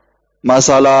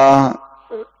 masalah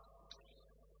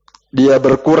dia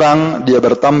berkurang, dia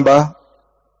bertambah,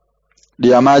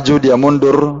 dia maju, dia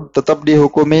mundur, tetap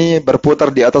dihukumi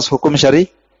berputar di atas hukum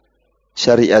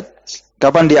syariat.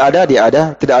 Kapan dia ada? Dia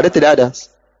ada. Tidak ada? Tidak ada.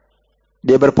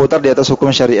 Dia berputar di atas hukum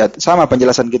syariat. Sama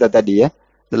penjelasan kita tadi ya,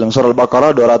 dalam surah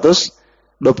Al-Baqarah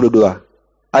 222.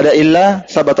 ada illah,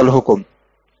 sabatal hukum.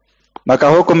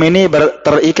 Maka hukum ini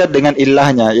terikat dengan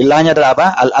illahnya. Illahnya adalah apa?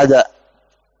 Al-ada.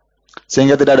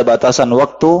 Sehingga tidak ada batasan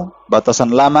waktu,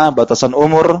 batasan lama, batasan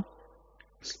umur,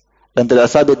 dan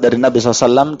tidak sabit dari Nabi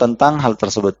SAW tentang hal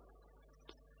tersebut.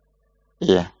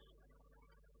 Iya.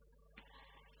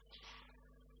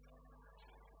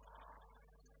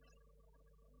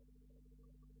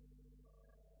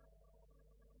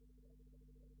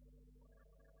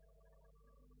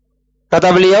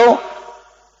 Kata beliau,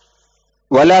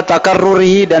 wala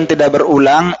takarrurihi, dan tidak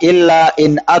berulang illa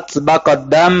in atbaqad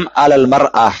dam 'alal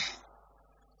mar'ah.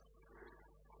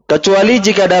 Kecuali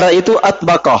jika darah itu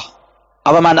atbaqah.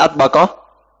 Apa makna atbaqah?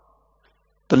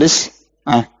 Tulis.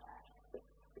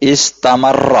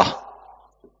 Istamarrah.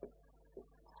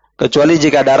 Kecuali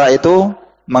jika darah itu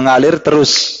mengalir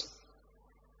terus.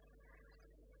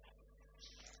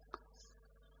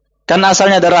 Kan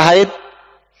asalnya darah haid,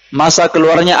 masa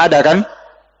keluarnya ada kan?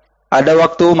 Ada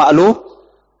waktu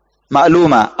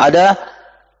maklumah. Ada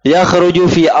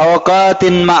yakhruju fi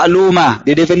awqatin ma'lumah.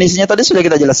 Di definisinya tadi sudah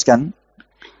kita jelaskan.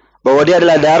 Bahwa dia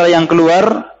adalah darah yang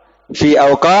keluar fi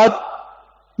awqat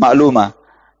maklumah.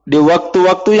 Di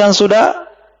waktu-waktu yang sudah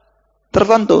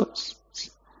tertentu.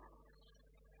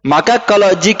 Maka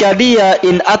kalau jika dia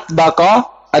in atbaqa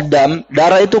ad-dam,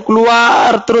 darah itu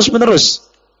keluar terus-menerus.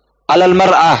 Alal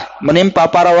mar'ah, menimpa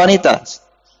para wanita.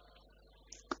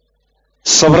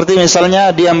 Seperti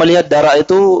misalnya dia melihat darah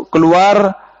itu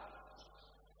keluar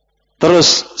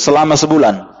terus selama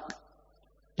sebulan.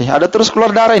 Ada terus keluar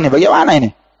darah ini, bagaimana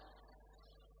ini?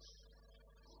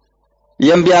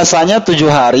 Yang biasanya 7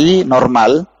 hari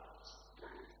normal,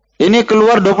 ini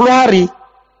keluar 20 hari.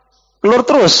 Keluar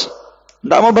terus,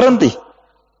 tidak mau berhenti.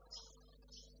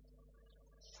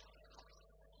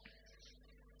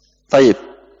 Taib.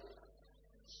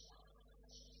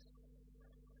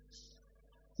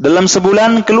 Dalam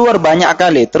sebulan keluar banyak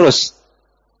kali terus.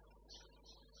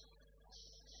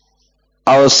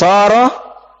 Al-Sarah,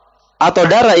 atau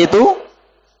darah itu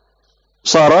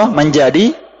sarah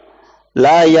menjadi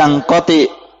la yang qati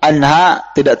anha,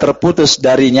 tidak terputus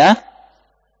darinya,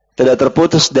 tidak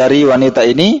terputus dari wanita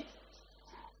ini,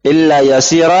 illa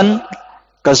yasiran,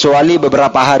 kecuali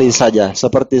beberapa hari saja,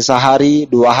 seperti sehari,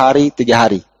 2 hari, 3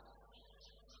 hari.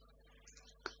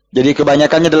 Jadi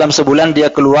kebanyakannya dalam sebulan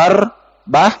dia keluar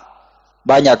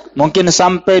banyak, mungkin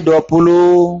sampai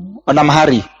 26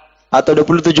 hari atau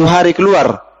 27 hari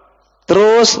keluar.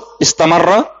 Terus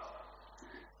istamarra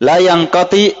la yang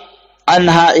qati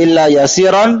anha illa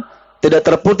yasiran, tidak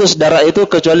terputus darah itu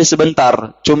kecuali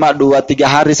sebentar, cuma 2-3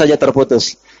 hari saja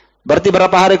terputus. Berarti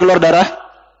berapa hari keluar darah?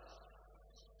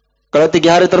 Kalau 3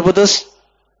 hari terputus?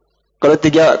 Kalau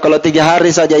 3 hari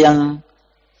saja yang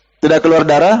tidak keluar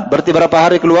darah, berarti berapa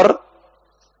hari keluar?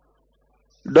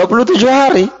 27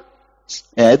 hari.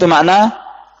 Ya, itu makna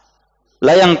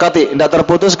la yang qati, tidak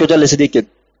terputus kecuali sedikit.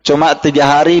 Cuma 3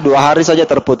 hari, 2 hari saja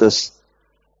terputus.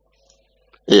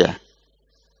 Iya.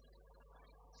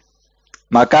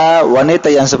 Maka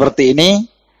wanita yang seperti ini,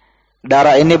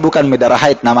 darah ini bukan darah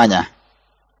haid namanya.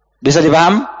 Bisa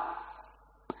dipaham?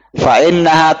 Fa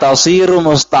innaha tasiru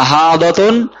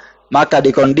mustahadatun, maka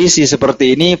di kondisi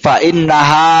seperti ini fa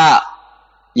innaha,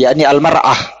 yakni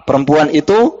al-mar'ah, perempuan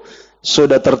itu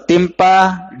sudah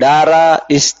tertimpa darah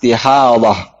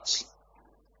istihadah.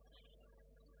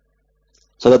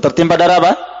 Sudah tertimpa darah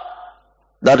apa?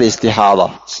 Darah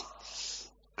istihadah.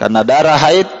 Karena darah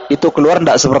haid itu keluar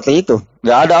tidak seperti itu.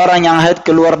 Nggak ada orang yang haid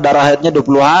keluar darah haidnya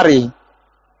 20 hari.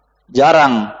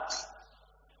 Jarang.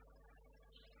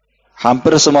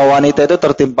 Hampir semua wanita itu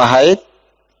tertimpa haid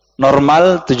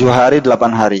normal 7 hari,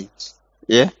 8 hari.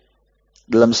 Ya.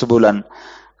 Dalam sebulan.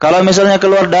 Kalau misalnya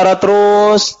keluar darah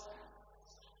terus,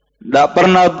 tidak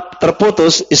pernah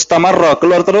terputus, istamarra,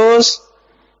 keluar terus,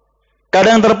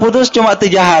 kadang terputus cuma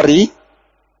 3 hari.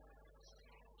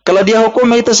 Kalau dia hukum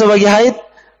itu sebagai haid,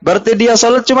 berarti dia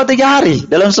salat cuma 3 hari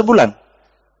dalam sebulan.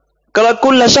 Kalau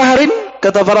kulla syahrin,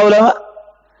 kata para ulama,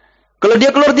 kalau dia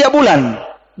keluar tiap bulan,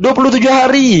 27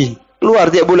 hari,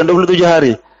 keluar tiap bulan 27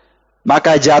 hari,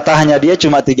 maka jatahnya dia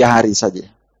cuma 3 hari saja.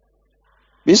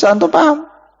 Bisa antum paham?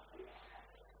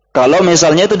 Kalau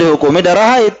misalnya itu dihukumi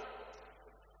darah haid.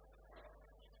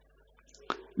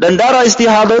 Dan darah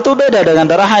istihadah itu beda dengan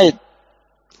darah haid.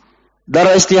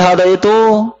 Darah istihadah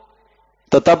itu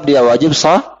tetap dia wajib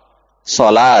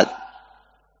salat.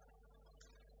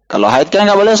 Kalau haid kan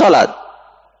nggak boleh salat.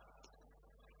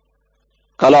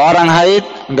 Kalau orang haid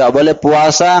nggak boleh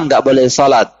puasa, nggak boleh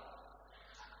salat,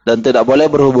 dan tidak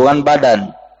boleh berhubungan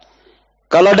badan.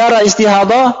 Kalau darah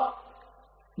istihadah,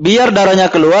 biar darahnya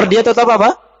keluar, dia tetap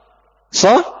apa?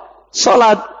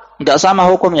 Salat, nggak sama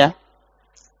hukumnya.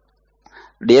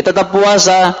 dia tetap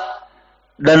puasa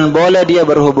dan boleh dia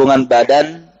berhubungan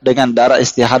badan dengan darah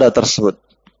istihadah tersebut.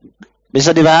 Bisa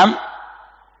dipaham?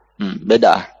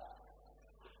 Beda.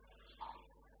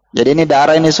 Jadi ini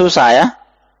darah ini susah ya.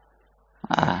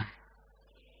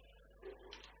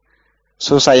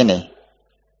 Susah ini.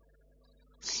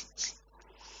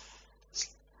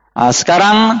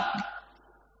 Sekarang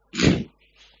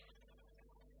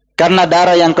karena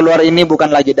darah yang keluar ini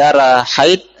bukan lagi darah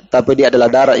haid, tapi dia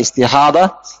adalah darah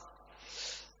istihadah,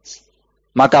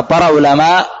 maka para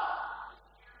ulama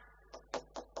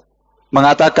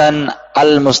mengatakan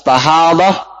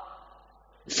al-mustahadah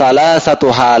salasatu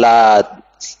halat.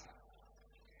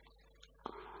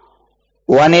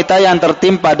 Wanita yang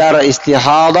tertimpa darah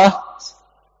istihadah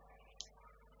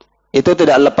itu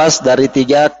tidak lepas dari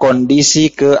 3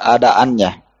 kondisi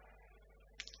keadaannya.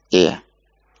 Iya.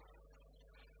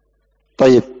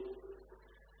 Baik.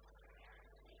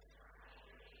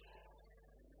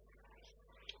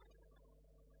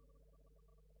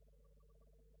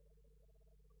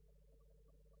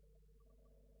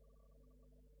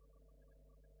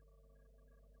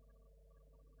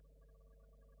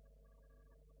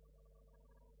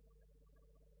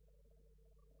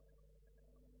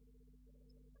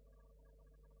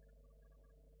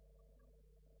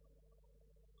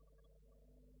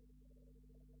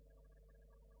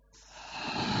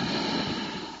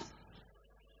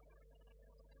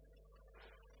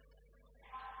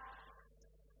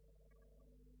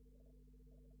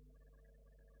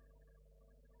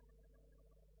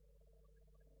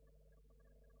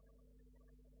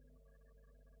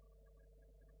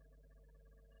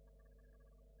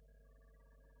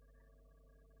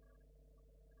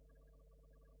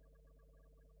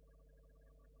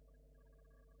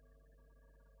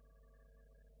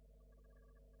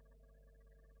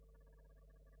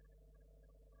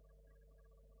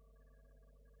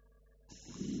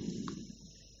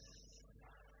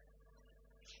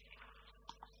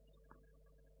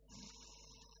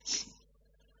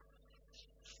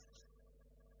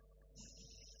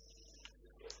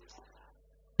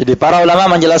 Jadi para ulama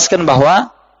menjelaskan bahwa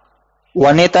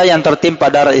wanita yang tertimpa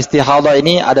darah istihadah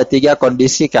ini ada 3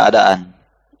 kondisi keadaan.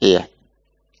 Iya.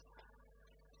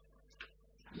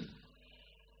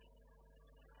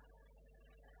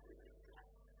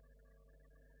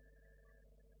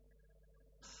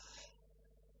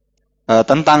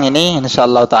 Tentang ini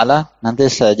insyaallah ta'ala nanti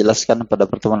saya jelaskan pada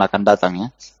pertemuan akan datang ya.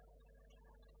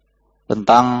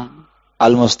 Tentang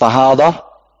al-mustahadah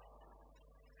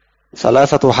salah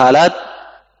satu halat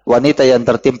wanita yang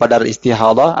tertimpa darah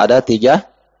istihadah ada 3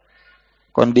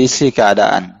 kondisi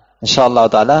keadaan. Insyaallah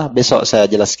ta'ala besok saya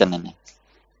jelaskan ini.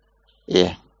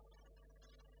 Iya.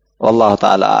 Wallahu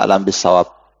ta'ala a'lam bis-shawab.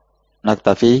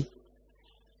 Naktafi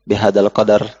bihadzal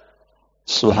qadar.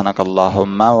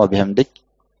 Subhanakallahumma wa bihamdik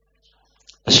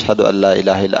asyhadu an la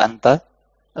ilaha illa anta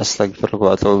astaghfiruka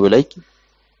wa atubu ilaik.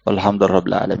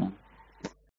 Walhamdulillahirabbil alamin.